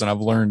TikTok was, and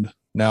I've learned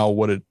now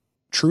what it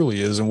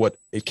truly is and what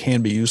it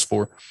can be used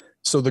for.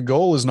 So the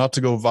goal is not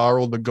to go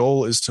viral. The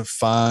goal is to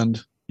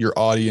find your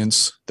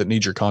audience that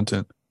needs your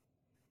content.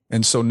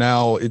 And so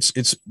now it's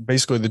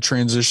basically the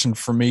transition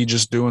for me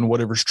just doing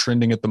whatever's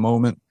trending at the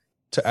moment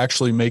to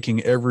actually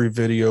making every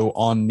video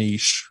on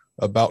niche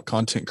about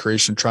content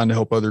creation, trying to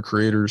help other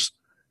creators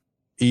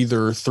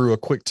either through a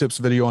quick tips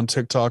video on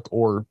TikTok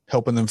or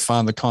helping them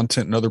find the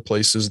content in other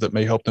places that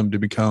may help them to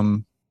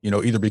become,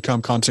 either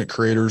become content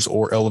creators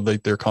or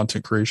elevate their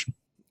content creation.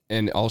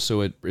 And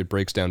also it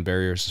breaks down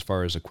barriers as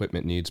far as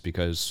equipment needs,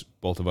 because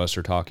both of us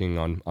are talking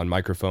on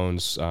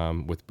microphones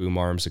with boom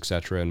arms,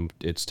 etc. And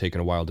it's taken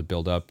a while to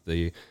build up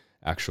the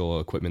actual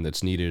equipment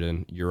that's needed.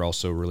 And you're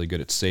also really good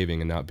at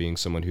saving and not being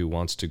someone who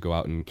wants to go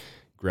out and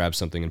grab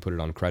something and put it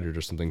on credit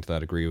or something to that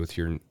degree with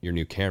your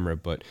new camera.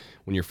 But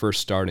when you're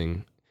first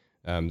starting,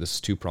 this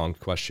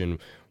two-pronged question,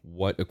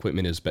 what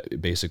equipment is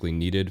basically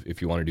needed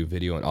if you want to do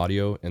video and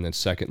audio? And then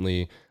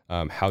secondly,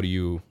 how do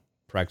you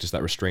practice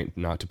that restraint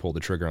not to pull the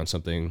trigger on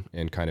something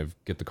and kind of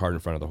get the cart in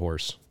front of the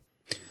horse?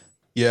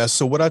 Yeah.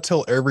 So what I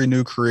tell every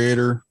new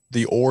creator,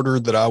 the order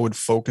that I would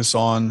focus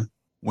on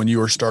when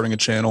you are starting a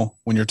channel,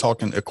 when you're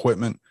talking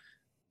equipment,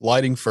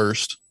 lighting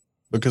first,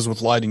 because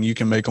with lighting, you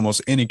can make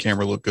almost any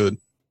camera look good.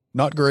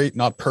 Not great,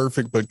 not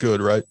perfect, but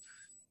good, right?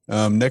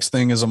 Next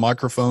thing is a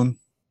microphone.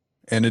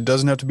 And it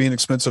doesn't have to be an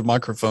expensive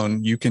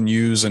microphone you can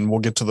use, and we'll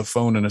get to the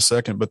phone in a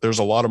second, but there's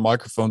a lot of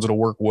microphones that'll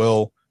work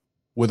well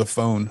with a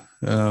phone.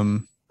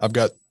 I've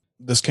got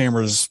this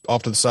camera's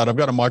off to the side. I've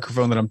got a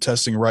microphone that I'm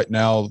testing right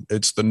now.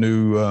 It's the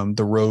new,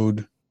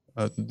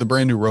 the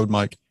brand new Rode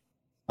mic.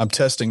 I'm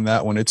testing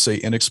that one. It's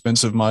a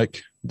inexpensive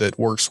mic that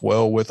works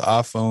well with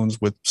iPhones,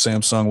 with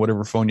Samsung,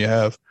 whatever phone you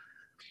have.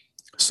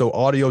 So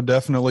audio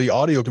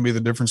can be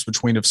the difference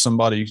between if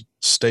somebody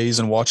stays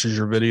and watches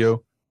your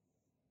video.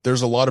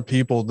 There's a lot of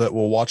people that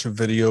will watch a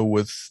video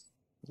with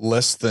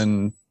less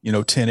than,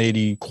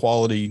 1080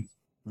 quality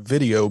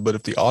video, but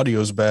if the audio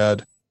is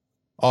bad,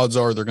 odds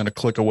are they're going to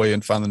click away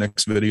and find the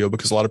next video,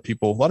 because a lot of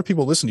people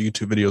listen to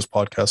YouTube videos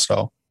podcast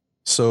style.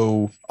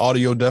 So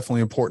audio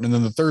definitely important. And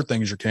then the third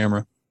thing is your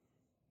camera.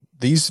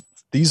 These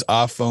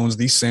iPhones,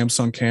 these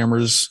Samsung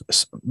cameras,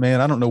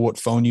 man, I don't know what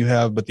phone you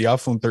have, but the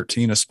iPhone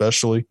 13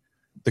 especially,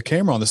 the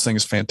camera on this thing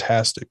is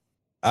fantastic.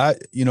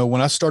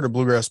 When I started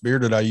Bluegrass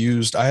Bearded, I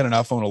had an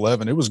iPhone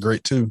 11. It was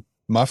great too.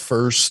 My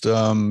first,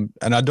 and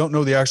I don't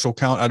know the actual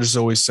count. I just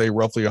always say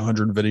roughly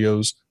 100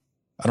 videos.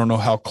 I don't know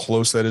how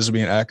close that is to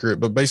being accurate,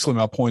 but basically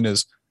my point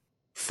is,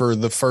 for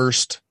the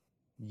first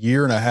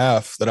year and a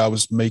half that I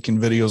was making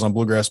videos on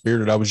Bluegrass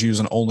Bearded, I was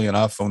using only an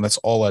iPhone. That's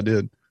all I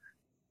did.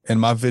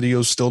 And my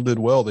videos still did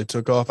well. They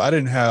took off. I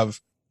didn't have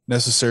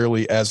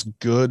necessarily as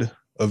good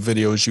of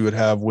video as you would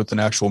have with an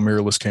actual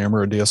mirrorless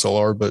camera or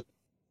DSLR, but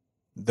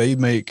they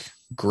make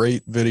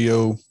great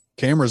video.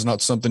 Camera is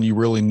not something you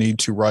really need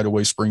to right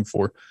away spring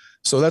for.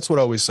 So that's what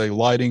I always say: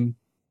 lighting,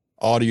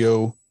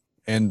 audio.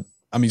 And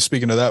I mean,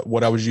 speaking of that,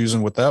 what I was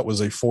using with that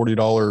was a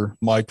 $40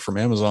 mic from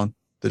Amazon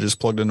that just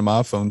plugged into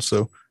my iPhone.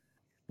 So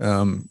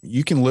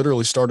you can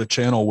literally start a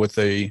channel with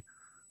a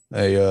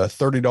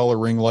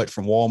 $30 ring light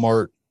from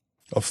Walmart,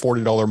 a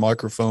 $40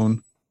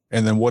 microphone,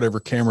 and then whatever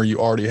camera you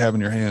already have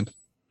in your hand.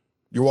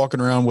 You're walking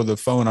around with a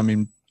phone. I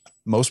mean,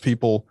 most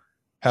people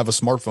have a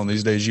smartphone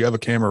these days. You have a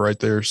camera right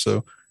there.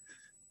 So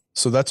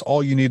that's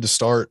all you need to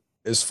start.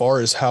 As far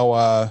as how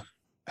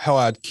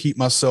I keep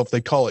myself,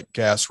 they call it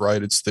GAS,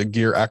 right? It's the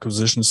gear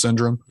acquisition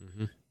syndrome.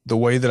 Mm-hmm. The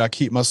way that I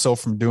keep myself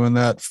from doing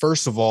that,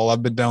 first of all,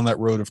 I've been down that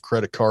road of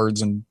credit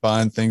cards and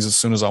buying things as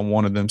soon as I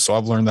wanted them. So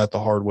I've learned that the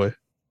hard way.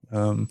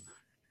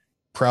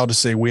 Proud to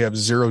say we have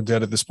zero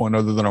debt at this point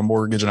other than our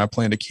mortgage, and I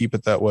plan to keep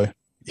it that way.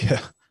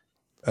 Yeah.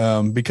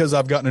 Because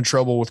I've gotten in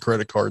trouble with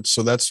credit cards.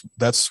 So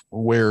that's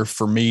where,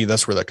 for me,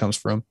 that's where that comes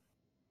from.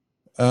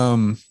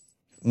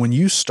 When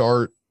you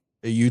start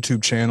a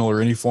YouTube channel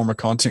or any form of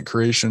content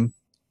creation,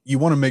 you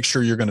want to make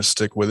sure you're going to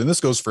stick with it. And this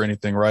goes for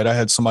anything, right? I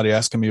had somebody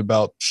asking me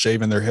about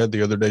shaving their head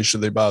the other day.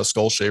 Should they buy a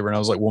skull shaver? And I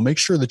was like, well, make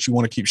sure that you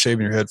want to keep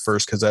shaving your head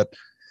first, because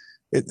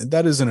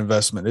that is an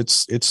investment.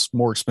 It's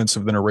more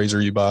expensive than a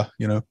razor you buy,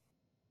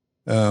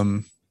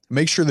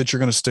 Make sure that you're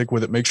going to stick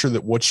with it. Make sure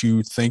that what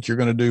you think you're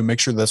going to do,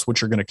 make sure that's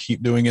what you're going to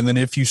keep doing. And then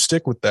if you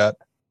stick with that,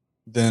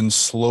 then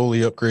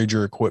slowly upgrade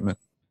your equipment.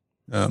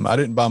 I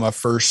didn't buy my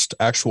first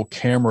actual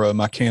camera,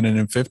 my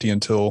Canon M50,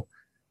 until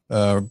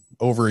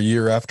over a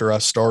year after I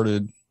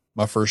started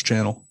my first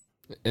channel.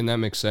 And that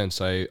makes sense.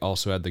 I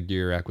also had the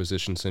gear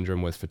acquisition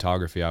syndrome with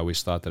photography. I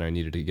always thought that I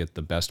needed to get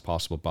the best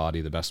possible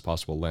body, the best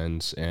possible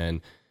lens,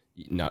 and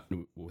not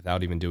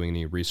without even doing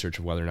any research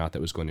of whether or not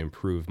that was going to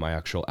improve my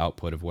actual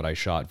output of what I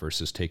shot,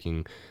 versus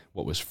taking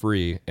what was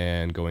free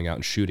and going out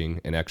and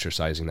shooting and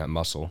exercising that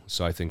muscle.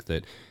 So I think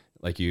that,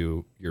 like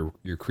your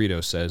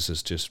credo says,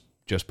 is just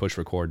just push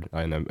record,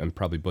 and I'm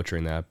probably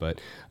butchering that,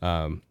 but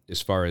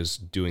as far as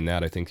doing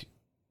that, I think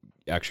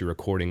actually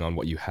recording on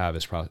what you have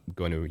is probably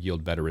going to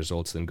yield better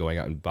results than going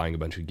out and buying a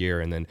bunch of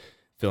gear and then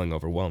feeling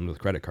overwhelmed with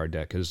credit card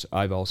debt. Because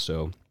I've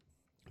also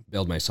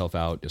bailed myself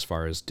out as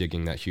far as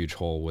digging that huge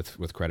hole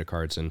with credit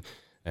cards, and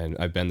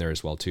I've been there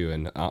as well too.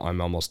 And I'm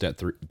almost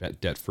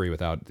debt free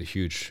without the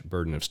huge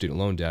burden of student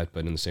loan debt.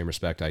 But in the same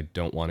respect, I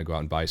don't want to go out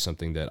and buy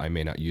something that I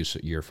may not use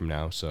a year from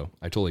now. So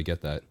I totally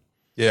get that.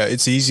 Yeah,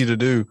 it's easy to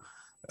do.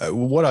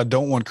 What I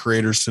don't want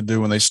creators to do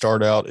when they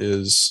start out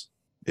is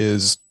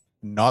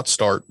not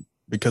start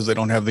because they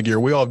don't have the gear.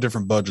 We all have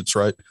different budgets,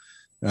 right?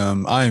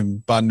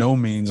 I'm by no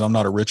means, I'm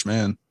not a rich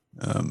man.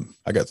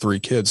 I got 3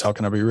 kids. How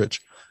can I be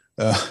rich?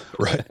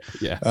 Right.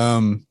 Yeah.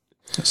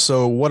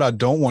 So what I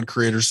don't want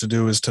creators to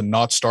do is to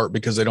not start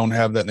because they don't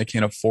have that and they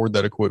can't afford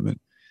that equipment.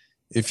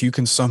 If you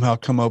can somehow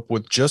come up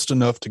with just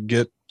enough to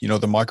get,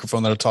 the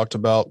microphone that I talked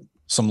about,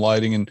 some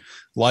lighting, and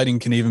lighting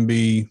can even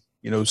be,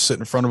 sit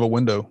in front of a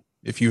window.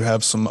 If you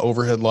have some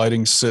overhead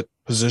lighting,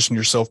 position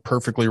yourself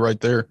perfectly right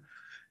there.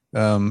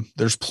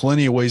 There's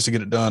plenty of ways to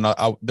get it done.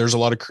 There's a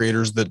lot of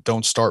creators that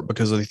don't start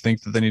because they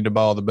think that they need to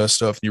buy all the best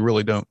stuff. You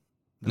really don't.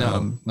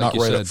 No, not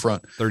right up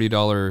front.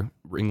 $30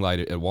 ring light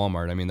at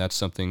Walmart. I mean, that's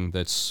something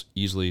that's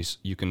easily,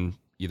 you can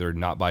either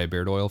not buy a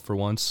Beard Oil for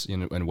once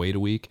and wait a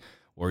week,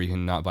 or you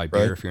can not buy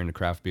beer if you're into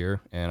craft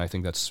beer. And I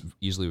think that's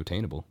easily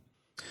attainable.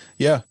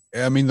 Yeah.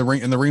 I mean, the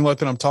ring light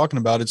that I'm talking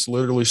about, it's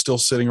literally still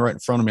sitting right in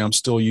front of me. I'm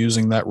still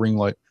using that ring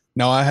light.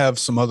 Now I have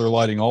some other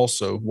lighting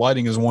also.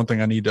 Lighting is one thing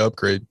I need to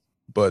upgrade,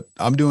 but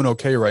I'm doing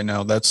okay right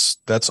now. That's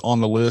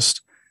on the list.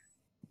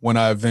 When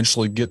I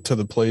eventually get to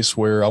the place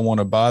where I want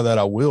to buy that,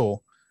 I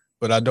will,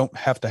 but I don't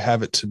have to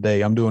have it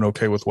today. I'm doing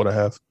okay with what I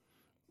have.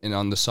 And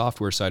on the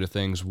software side of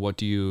things, what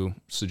do you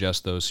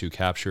suggest those who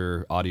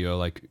capture audio?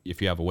 Like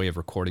if you have a way of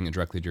recording it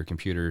directly to your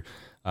computer,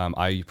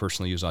 I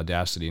personally use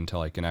Audacity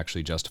until I can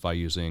actually justify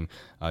using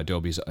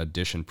Adobe's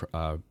Audition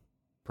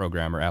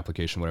program or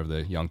application, whatever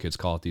the young kids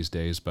call it these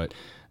days. But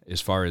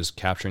as far as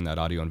capturing that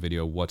audio and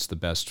video, what's the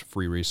best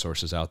free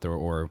resources out there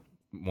or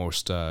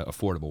most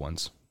affordable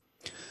ones?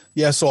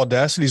 Yeah, so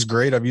Audacity is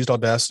great. I've used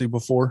Audacity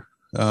before.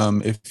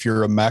 If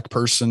you're a Mac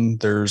person,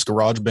 there's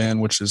GarageBand,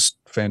 which is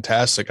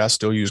fantastic. I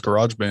still use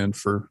GarageBand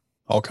for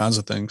all kinds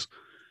of things.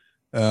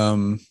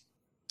 iMovie,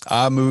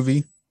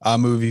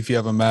 if you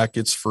have a Mac,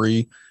 it's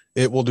free.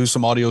 It will do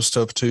some audio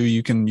stuff too.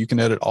 You can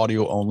edit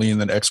audio only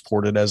and then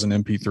export it as an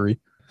MP3.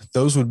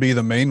 Those would be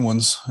the main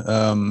ones.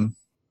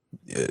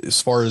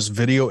 As far as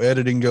video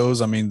editing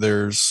goes, I mean,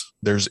 there's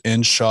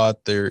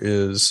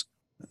InShot.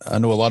 I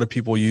know a lot of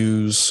people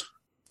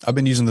I've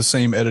been using the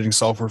same editing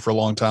software for a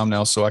long time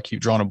now, so I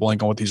keep drawing a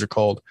blank on what these are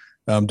called.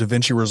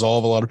 DaVinci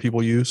Resolve, a lot of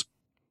people use.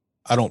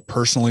 I don't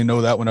personally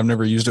know that one. I've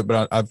never used it,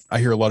 but I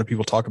hear a lot of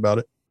people talk about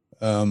it.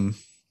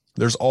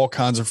 There's all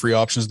kinds of free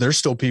options. There's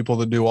still people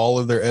that do all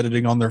of their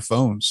editing on their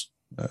phones.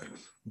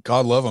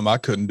 God love them. I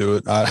couldn't do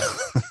it. I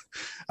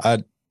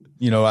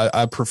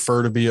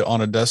prefer to be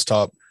on a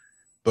desktop,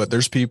 but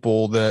there's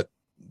people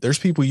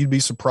you'd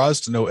be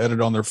surprised to know edit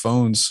on their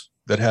phones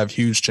that have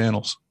huge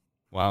channels.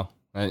 Wow.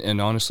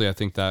 And honestly, I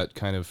think that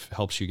kind of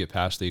helps you get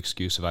past the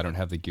excuse of I don't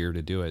have the gear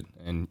to do it.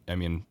 And I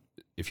mean,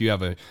 if you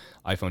have an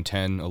iPhone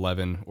 10,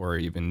 11, or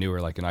even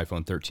newer, like an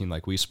iPhone 13,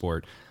 like we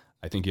sport,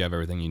 I think you have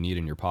everything you need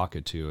in your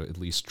pocket to at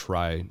least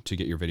try to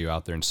get your video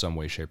out there in some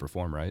way, shape, or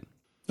form, right?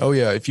 Oh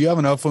yeah. If you have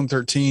an iPhone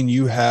 13,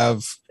 you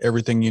have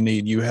everything you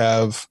need. You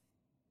have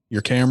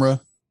your camera,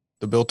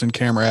 the built-in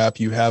camera app,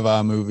 you have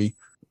iMovie.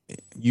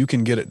 You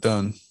can get it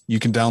done. You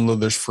can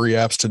download, there's free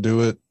apps to do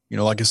it.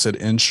 Like I said,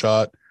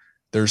 InShot.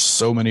 There's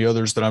so many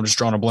others that I'm just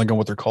drawing a blank on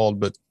what they're called,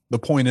 but the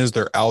point is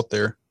they're out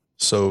there.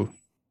 So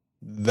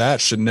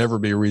that should never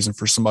be a reason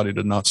for somebody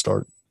to not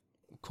start.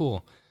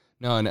 Cool.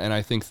 No, and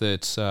I think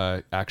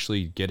that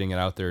actually getting it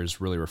out there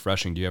is really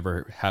refreshing. Do you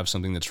ever have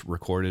something that's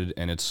recorded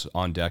and it's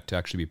on deck to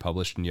actually be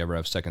published, and you ever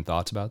have second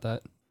thoughts about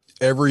that?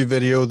 Every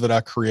video that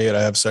I create,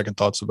 I have second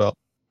thoughts about.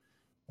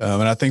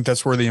 And I think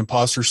that's where the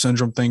imposter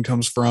syndrome thing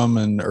comes from.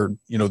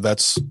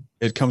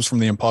 It comes from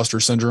the imposter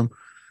syndrome.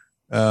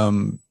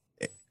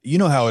 You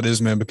know how it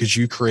is, man, because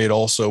you create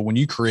also, when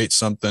you create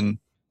something,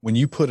 when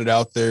you put it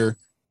out there,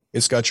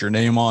 it's got your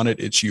name on it.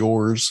 It's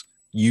yours.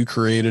 You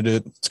created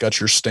it. It's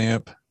got your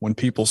stamp. When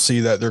people see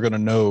that, they're going to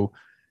know,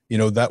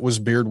 that was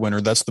Beard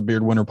Winner. That's the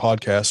Beard Winner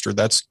podcast, or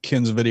that's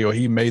Ken's video.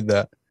 He made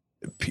that.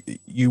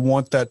 You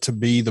want that to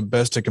be the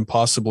best it can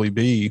possibly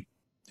be.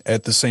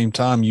 At the same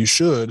time, you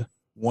should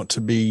want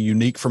to be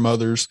unique from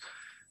others,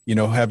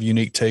 have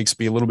unique takes,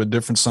 be a little bit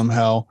different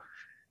somehow.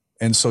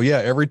 And so, yeah,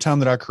 every time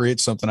that I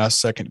create something, I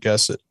second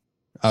guess it.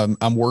 I'm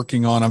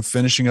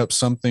finishing up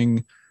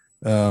something,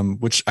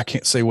 which I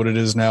can't say what it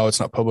is now. It's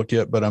not public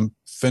yet, but I'm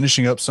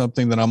finishing up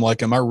something that I'm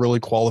like, am I really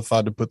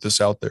qualified to put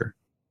this out there?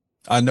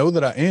 I know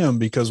that I am,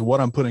 because what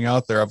I'm putting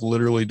out there, I've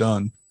literally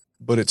done,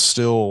 but it's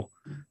still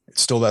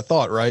that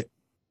thought, right?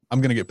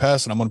 I'm going to get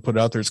past it. I'm going to put it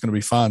out there. It's going to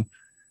be fine.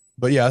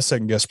 But yeah, I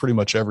second guess pretty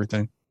much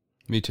everything.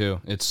 Me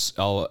too.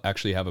 I'll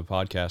actually have a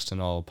podcast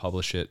and I'll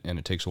publish it, and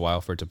it takes a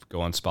while for it to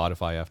go on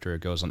Spotify after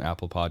it goes on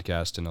Apple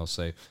Podcast, and I'll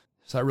say,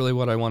 is that really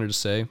what I wanted to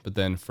say? But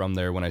then from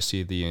there, when I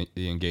see the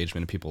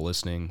engagement and people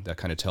listening, that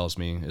kind of tells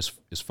me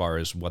as far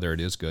as whether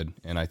it is good.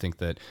 And I think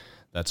that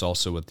that's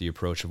also with the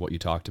approach of what you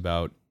talked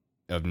about,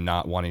 of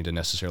not wanting to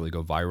necessarily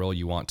go viral.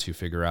 You want to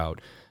figure out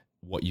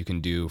what you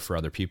can do for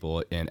other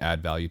people and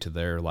add value to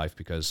their life,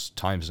 because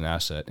time is an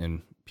asset,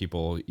 and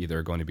people either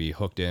are going to be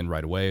hooked in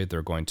right away,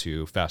 they're going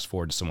to fast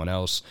forward to someone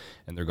else,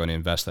 and they're going to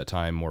invest that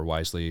time more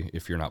wisely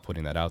if you're not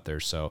putting that out there.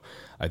 So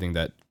I think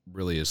that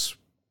really is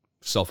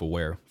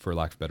self-aware, for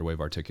lack of a better way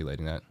of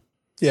articulating that.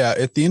 Yeah.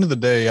 At the end of the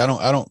day, I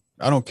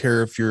don't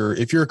care if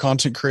you're a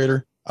content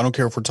creator. I don't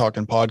care if we're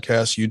talking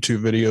podcasts,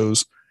 YouTube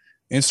videos,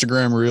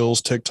 Instagram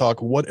Reels,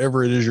 TikTok,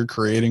 whatever it is you're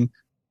creating.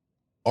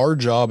 Our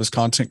job as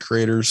content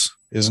creators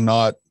is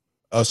not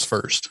us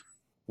first.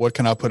 What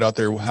can I put out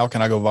there? How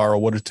can I go viral?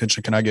 What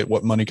attention can I get?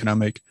 What money can I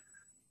make?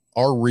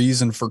 Our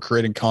reason for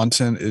creating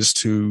content is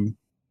to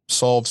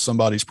solve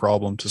somebody's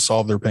problem, to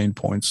solve their pain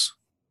points.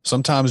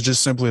 Sometimes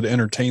just simply to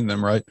entertain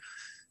them, right?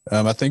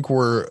 I think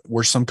where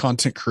some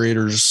content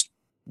creators,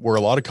 where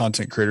a lot of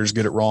content creators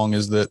get it wrong,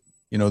 is that,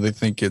 they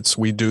think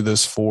we do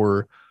this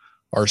for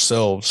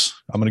ourselves.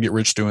 I'm going to get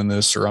rich doing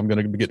this, or I'm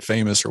going to get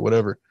famous, or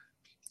whatever.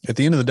 At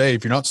the end of the day,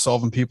 if you're not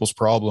solving people's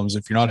problems,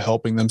 if you're not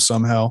helping them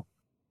somehow,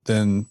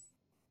 then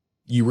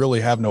you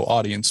really have no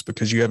audience,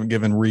 because you haven't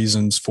given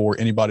reasons for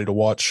anybody to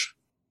watch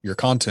your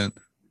content.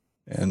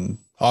 And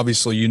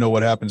obviously,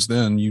 what happens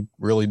then. You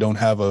really don't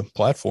have a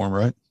platform,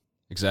 right?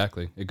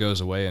 Exactly. It goes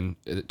away, and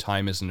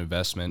time is an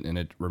investment, and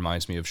it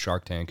reminds me of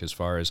Shark Tank as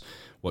far as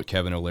what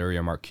Kevin O'Leary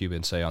or Mark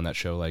Cuban say on that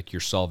show. Like, you're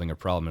solving a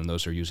problem, and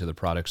those are usually the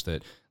products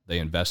that they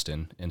invest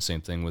in. And same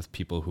thing with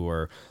people who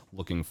are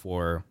looking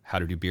for how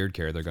to do beard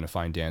care. They're going to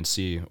find Dan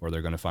C, or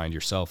they're going to find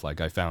yourself.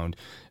 Like, I found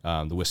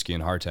the Whiskey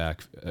and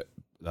Hardtack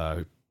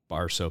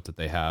bar soap that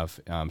they have,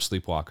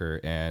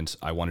 Sleepwalker, and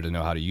I wanted to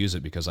know how to use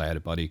it because I had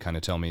a buddy kind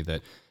of tell me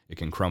that it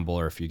can crumble,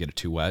 or if you get it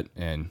too wet,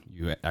 and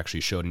you actually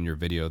showed in your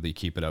video that you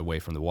keep it away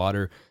from the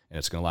water, and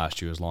it's going to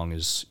last you as long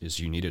as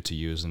you need it to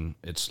use, and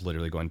it's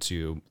literally going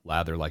to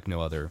lather like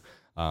no other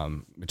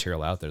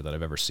material out there that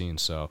I've ever seen.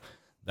 So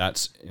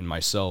that's in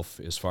myself,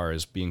 as far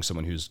as being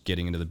someone who's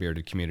getting into the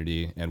bearded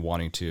community and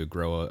wanting to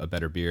grow a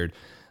better beard.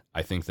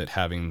 I think that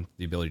having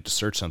the ability to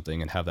search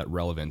something and have that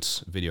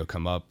relevant video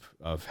come up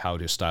of how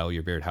to style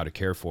your beard, how to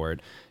care for it,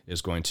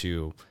 is going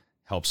to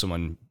help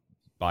someone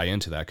buy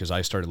into that. Because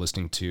I started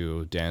listening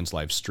to Dan's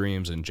live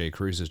streams and Jay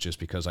Cruz's just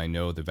because I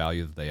know the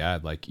value that they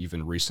add. Like,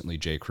 even recently,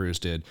 Jay Cruz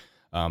did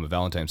a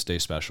Valentine's Day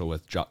special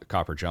with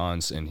Copper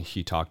Johns, and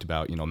he talked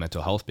about,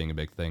 mental health being a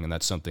big thing. And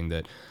that's something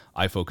that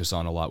I focus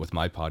on a lot with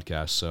my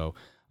podcast. So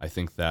I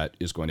think that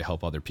is going to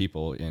help other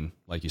people. And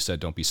like you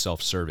said, don't be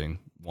self-serving,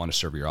 want to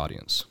serve your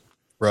audience.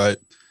 Right.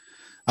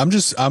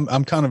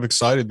 I'm kind of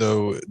excited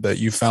though that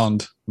you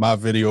found my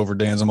video over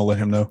Dan's. I'm gonna let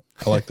him know.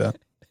 I like that.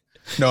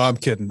 No, I'm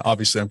kidding.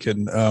 Obviously I'm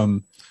kidding.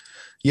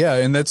 Yeah.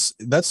 And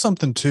that's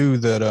something too,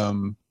 that,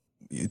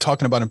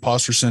 talking about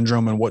imposter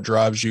syndrome and what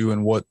drives you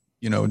and what,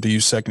 do you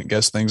second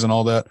guess things and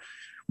all that.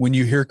 When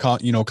you hear,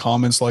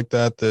 comments like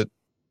that,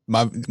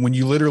 when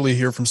you literally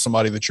hear from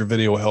somebody that your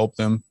video will help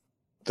them,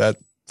 that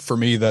for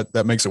me,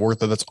 that makes it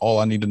worth it. That's all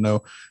I need to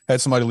know. I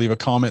had somebody leave a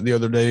comment the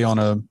other day on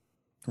a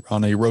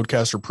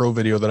Rodecaster Pro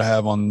video that I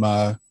have on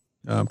my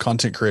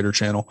content creator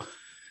channel.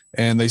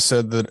 And they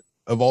said that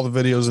of all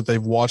the videos that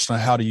they've watched on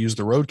how to use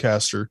the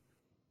Rodecaster,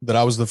 that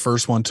I was the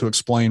first one to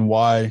explain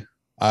why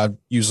I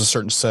use a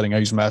certain setting. I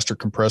use master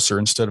compressor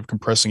instead of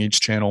compressing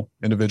each channel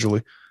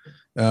individually.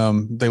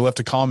 They left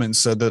a comment and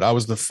said that I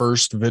was the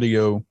first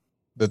video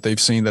that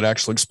they've seen that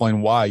actually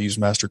explained why I use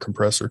master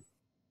compressor.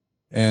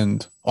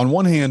 And on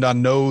one hand, I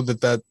know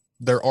that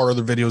there are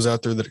other videos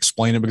out there that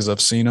explain it because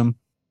I've seen them.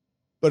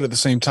 But at the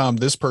same time,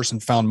 this person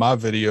found my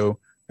video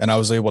and I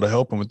was able to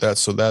help him with that.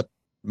 So that's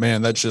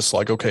just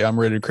like, okay, I'm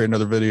ready to create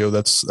another video.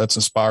 That's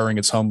inspiring.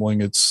 It's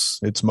humbling.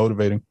 It's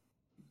motivating.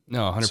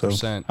 No,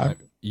 100%. So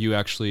you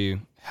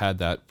actually had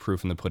that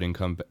proof in the pudding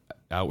come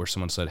out where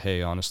someone said,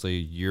 hey, honestly,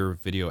 your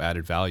video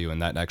added value.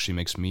 And that actually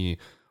makes me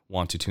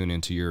want to tune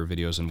into your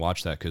videos and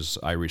watch that, because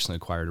I recently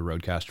acquired a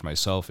Rodecaster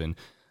myself. And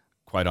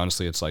quite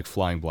honestly, it's like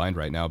flying blind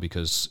right now,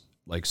 because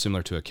like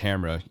similar to a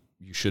camera,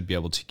 you should be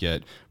able to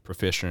get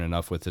proficient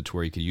enough with it to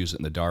where you could use it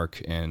in the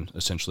dark and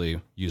essentially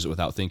use it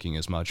without thinking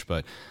as much.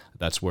 But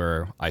that's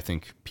where I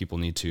think people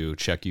need to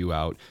check you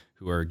out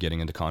who are getting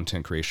into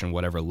content creation,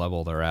 whatever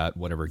level they're at,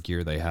 whatever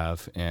gear they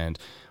have, and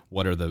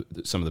what are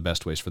some of the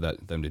best ways for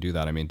them to do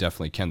that. I mean,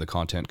 definitely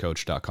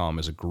KenTheContentCoach.com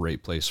is a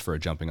great place for a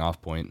jumping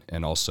off point,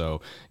 and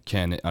also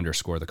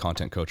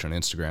Ken_the_content_coach on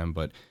Instagram.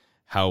 But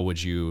how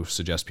would you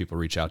suggest people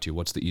reach out to you?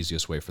 What's the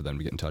easiest way for them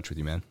to get in touch with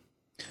you, man?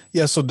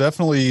 Yeah, so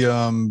definitely,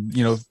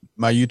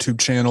 my YouTube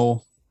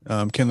channel,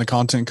 Ken the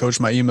Content Coach.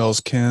 My email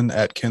is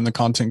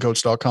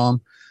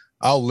ken@kenthecontentcoach.com.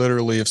 I'll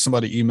literally, if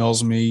somebody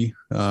emails me,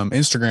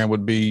 Instagram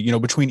would be,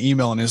 between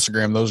email and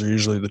Instagram, those are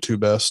usually the two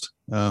best.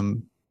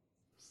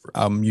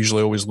 I'm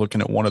usually always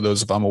looking at one of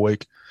those if I'm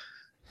awake.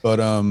 But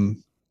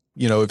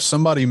if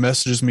somebody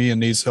messages me and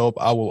needs help,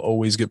 I will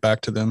always get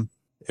back to them.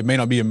 It may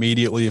not be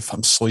immediately if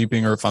I'm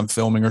sleeping or if I'm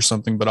filming or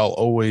something, but I'll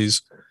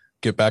always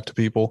get back to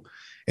people.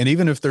 And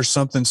even if there's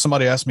something,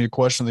 somebody asked me a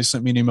question, they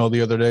sent me an email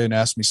the other day and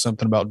asked me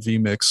something about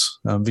vMix.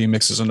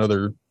 vMix is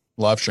another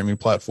live streaming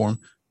platform.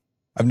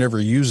 I've never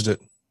used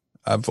it.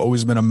 I've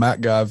always been a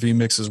Mac guy.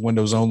 vMix is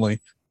Windows only.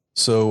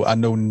 So I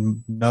know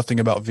nothing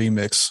about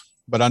vMix,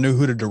 but I knew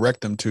who to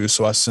direct them to.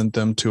 So I sent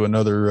them to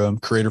another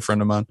creator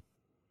friend of mine.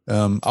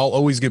 I'll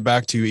always get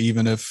back to you,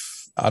 even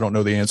if I don't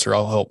know the answer.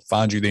 I'll help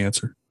find you the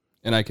answer.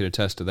 And I could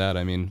attest to that.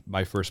 I mean,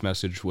 my first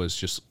message was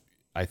just,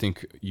 I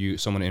think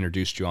someone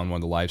introduced you on one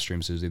of the live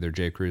streams, is either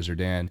Jay Cruz or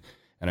Dan,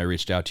 and I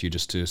reached out to you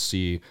just to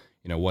see,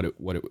 what it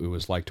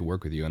was like to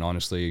work with you. And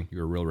honestly, you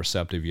were real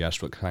receptive. You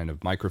asked what kind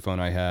of microphone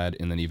I had,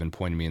 and then even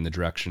pointed me in the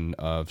direction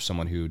of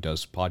someone who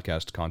does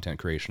podcast content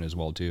creation as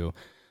well too.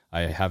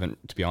 I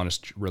haven't, to be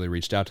honest, really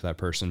reached out to that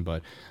person,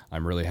 but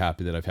I'm really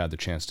happy that I've had the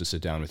chance to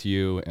sit down with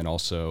you and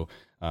also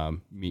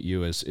meet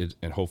you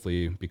and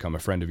hopefully become a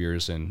friend of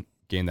yours and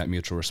gain that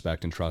mutual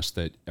respect and trust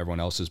that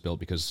everyone else has built.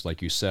 Because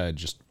like you said,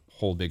 just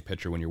whole big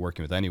picture, when you're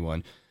working with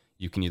anyone,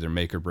 you can either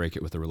make or break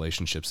it with the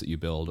relationships that you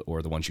build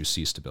or the ones you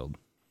cease to build.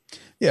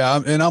 Yeah.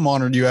 And I'm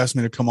honored you asked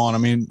me to come on. I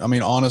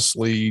mean,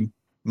 honestly,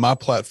 my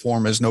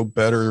platform is no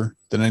better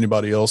than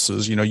anybody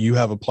else's. You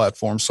have a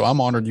platform, so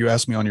I'm honored you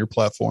asked me on your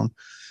platform.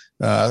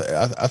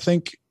 I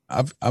think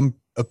I'm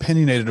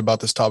opinionated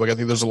about this topic. I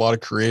think there's a lot of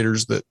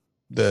creators that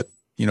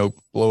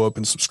blow up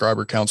in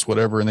subscriber counts,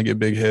 whatever, and they get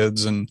big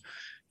heads and,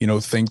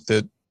 think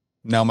that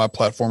now my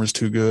platform is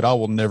too good. I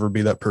will never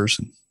be that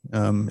person.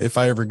 If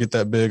I ever get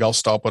that big, I'll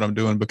stop what I'm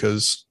doing,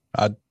 because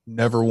I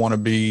never want to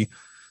be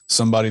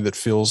somebody that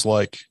feels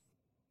like,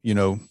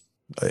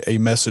 a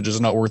message is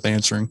not worth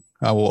answering.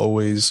 I will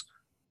always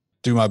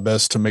do my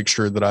best to make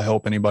sure that I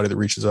help anybody that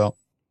reaches out.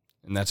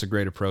 And that's a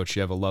great approach.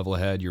 You have a level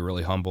head. You're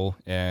really humble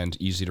and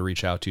easy to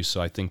reach out to.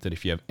 So I think that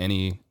if you have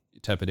any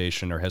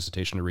trepidation or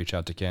hesitation to reach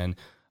out to Ken,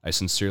 I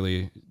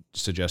sincerely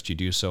suggest you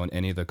do so, in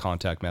any of the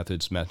contact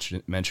methods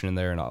mentioned in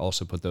there. And I'll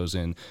also put those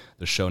in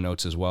the show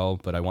notes as well.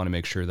 But I want to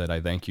make sure that I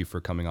thank you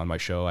for coming on my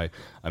show.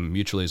 I'm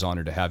mutually as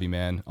honored to have you,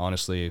 man.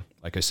 Honestly,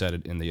 like I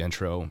said in the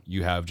intro,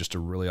 you have just a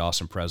really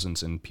awesome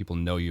presence, and people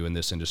know you in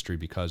this industry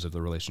because of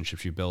the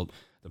relationships you built,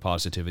 the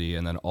positivity,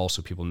 and then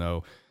also people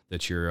know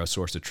that you're a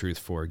source of truth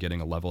for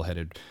getting a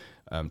level-headed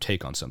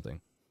take on something.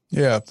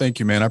 Yeah. Thank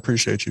you, man. I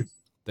appreciate you.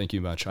 Thank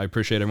you much. I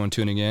appreciate everyone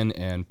tuning in,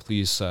 and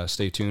please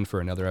stay tuned for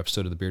another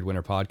episode of the Beard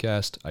Winner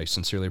podcast. I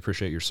sincerely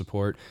appreciate your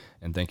support,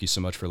 and thank you so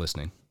much for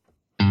listening.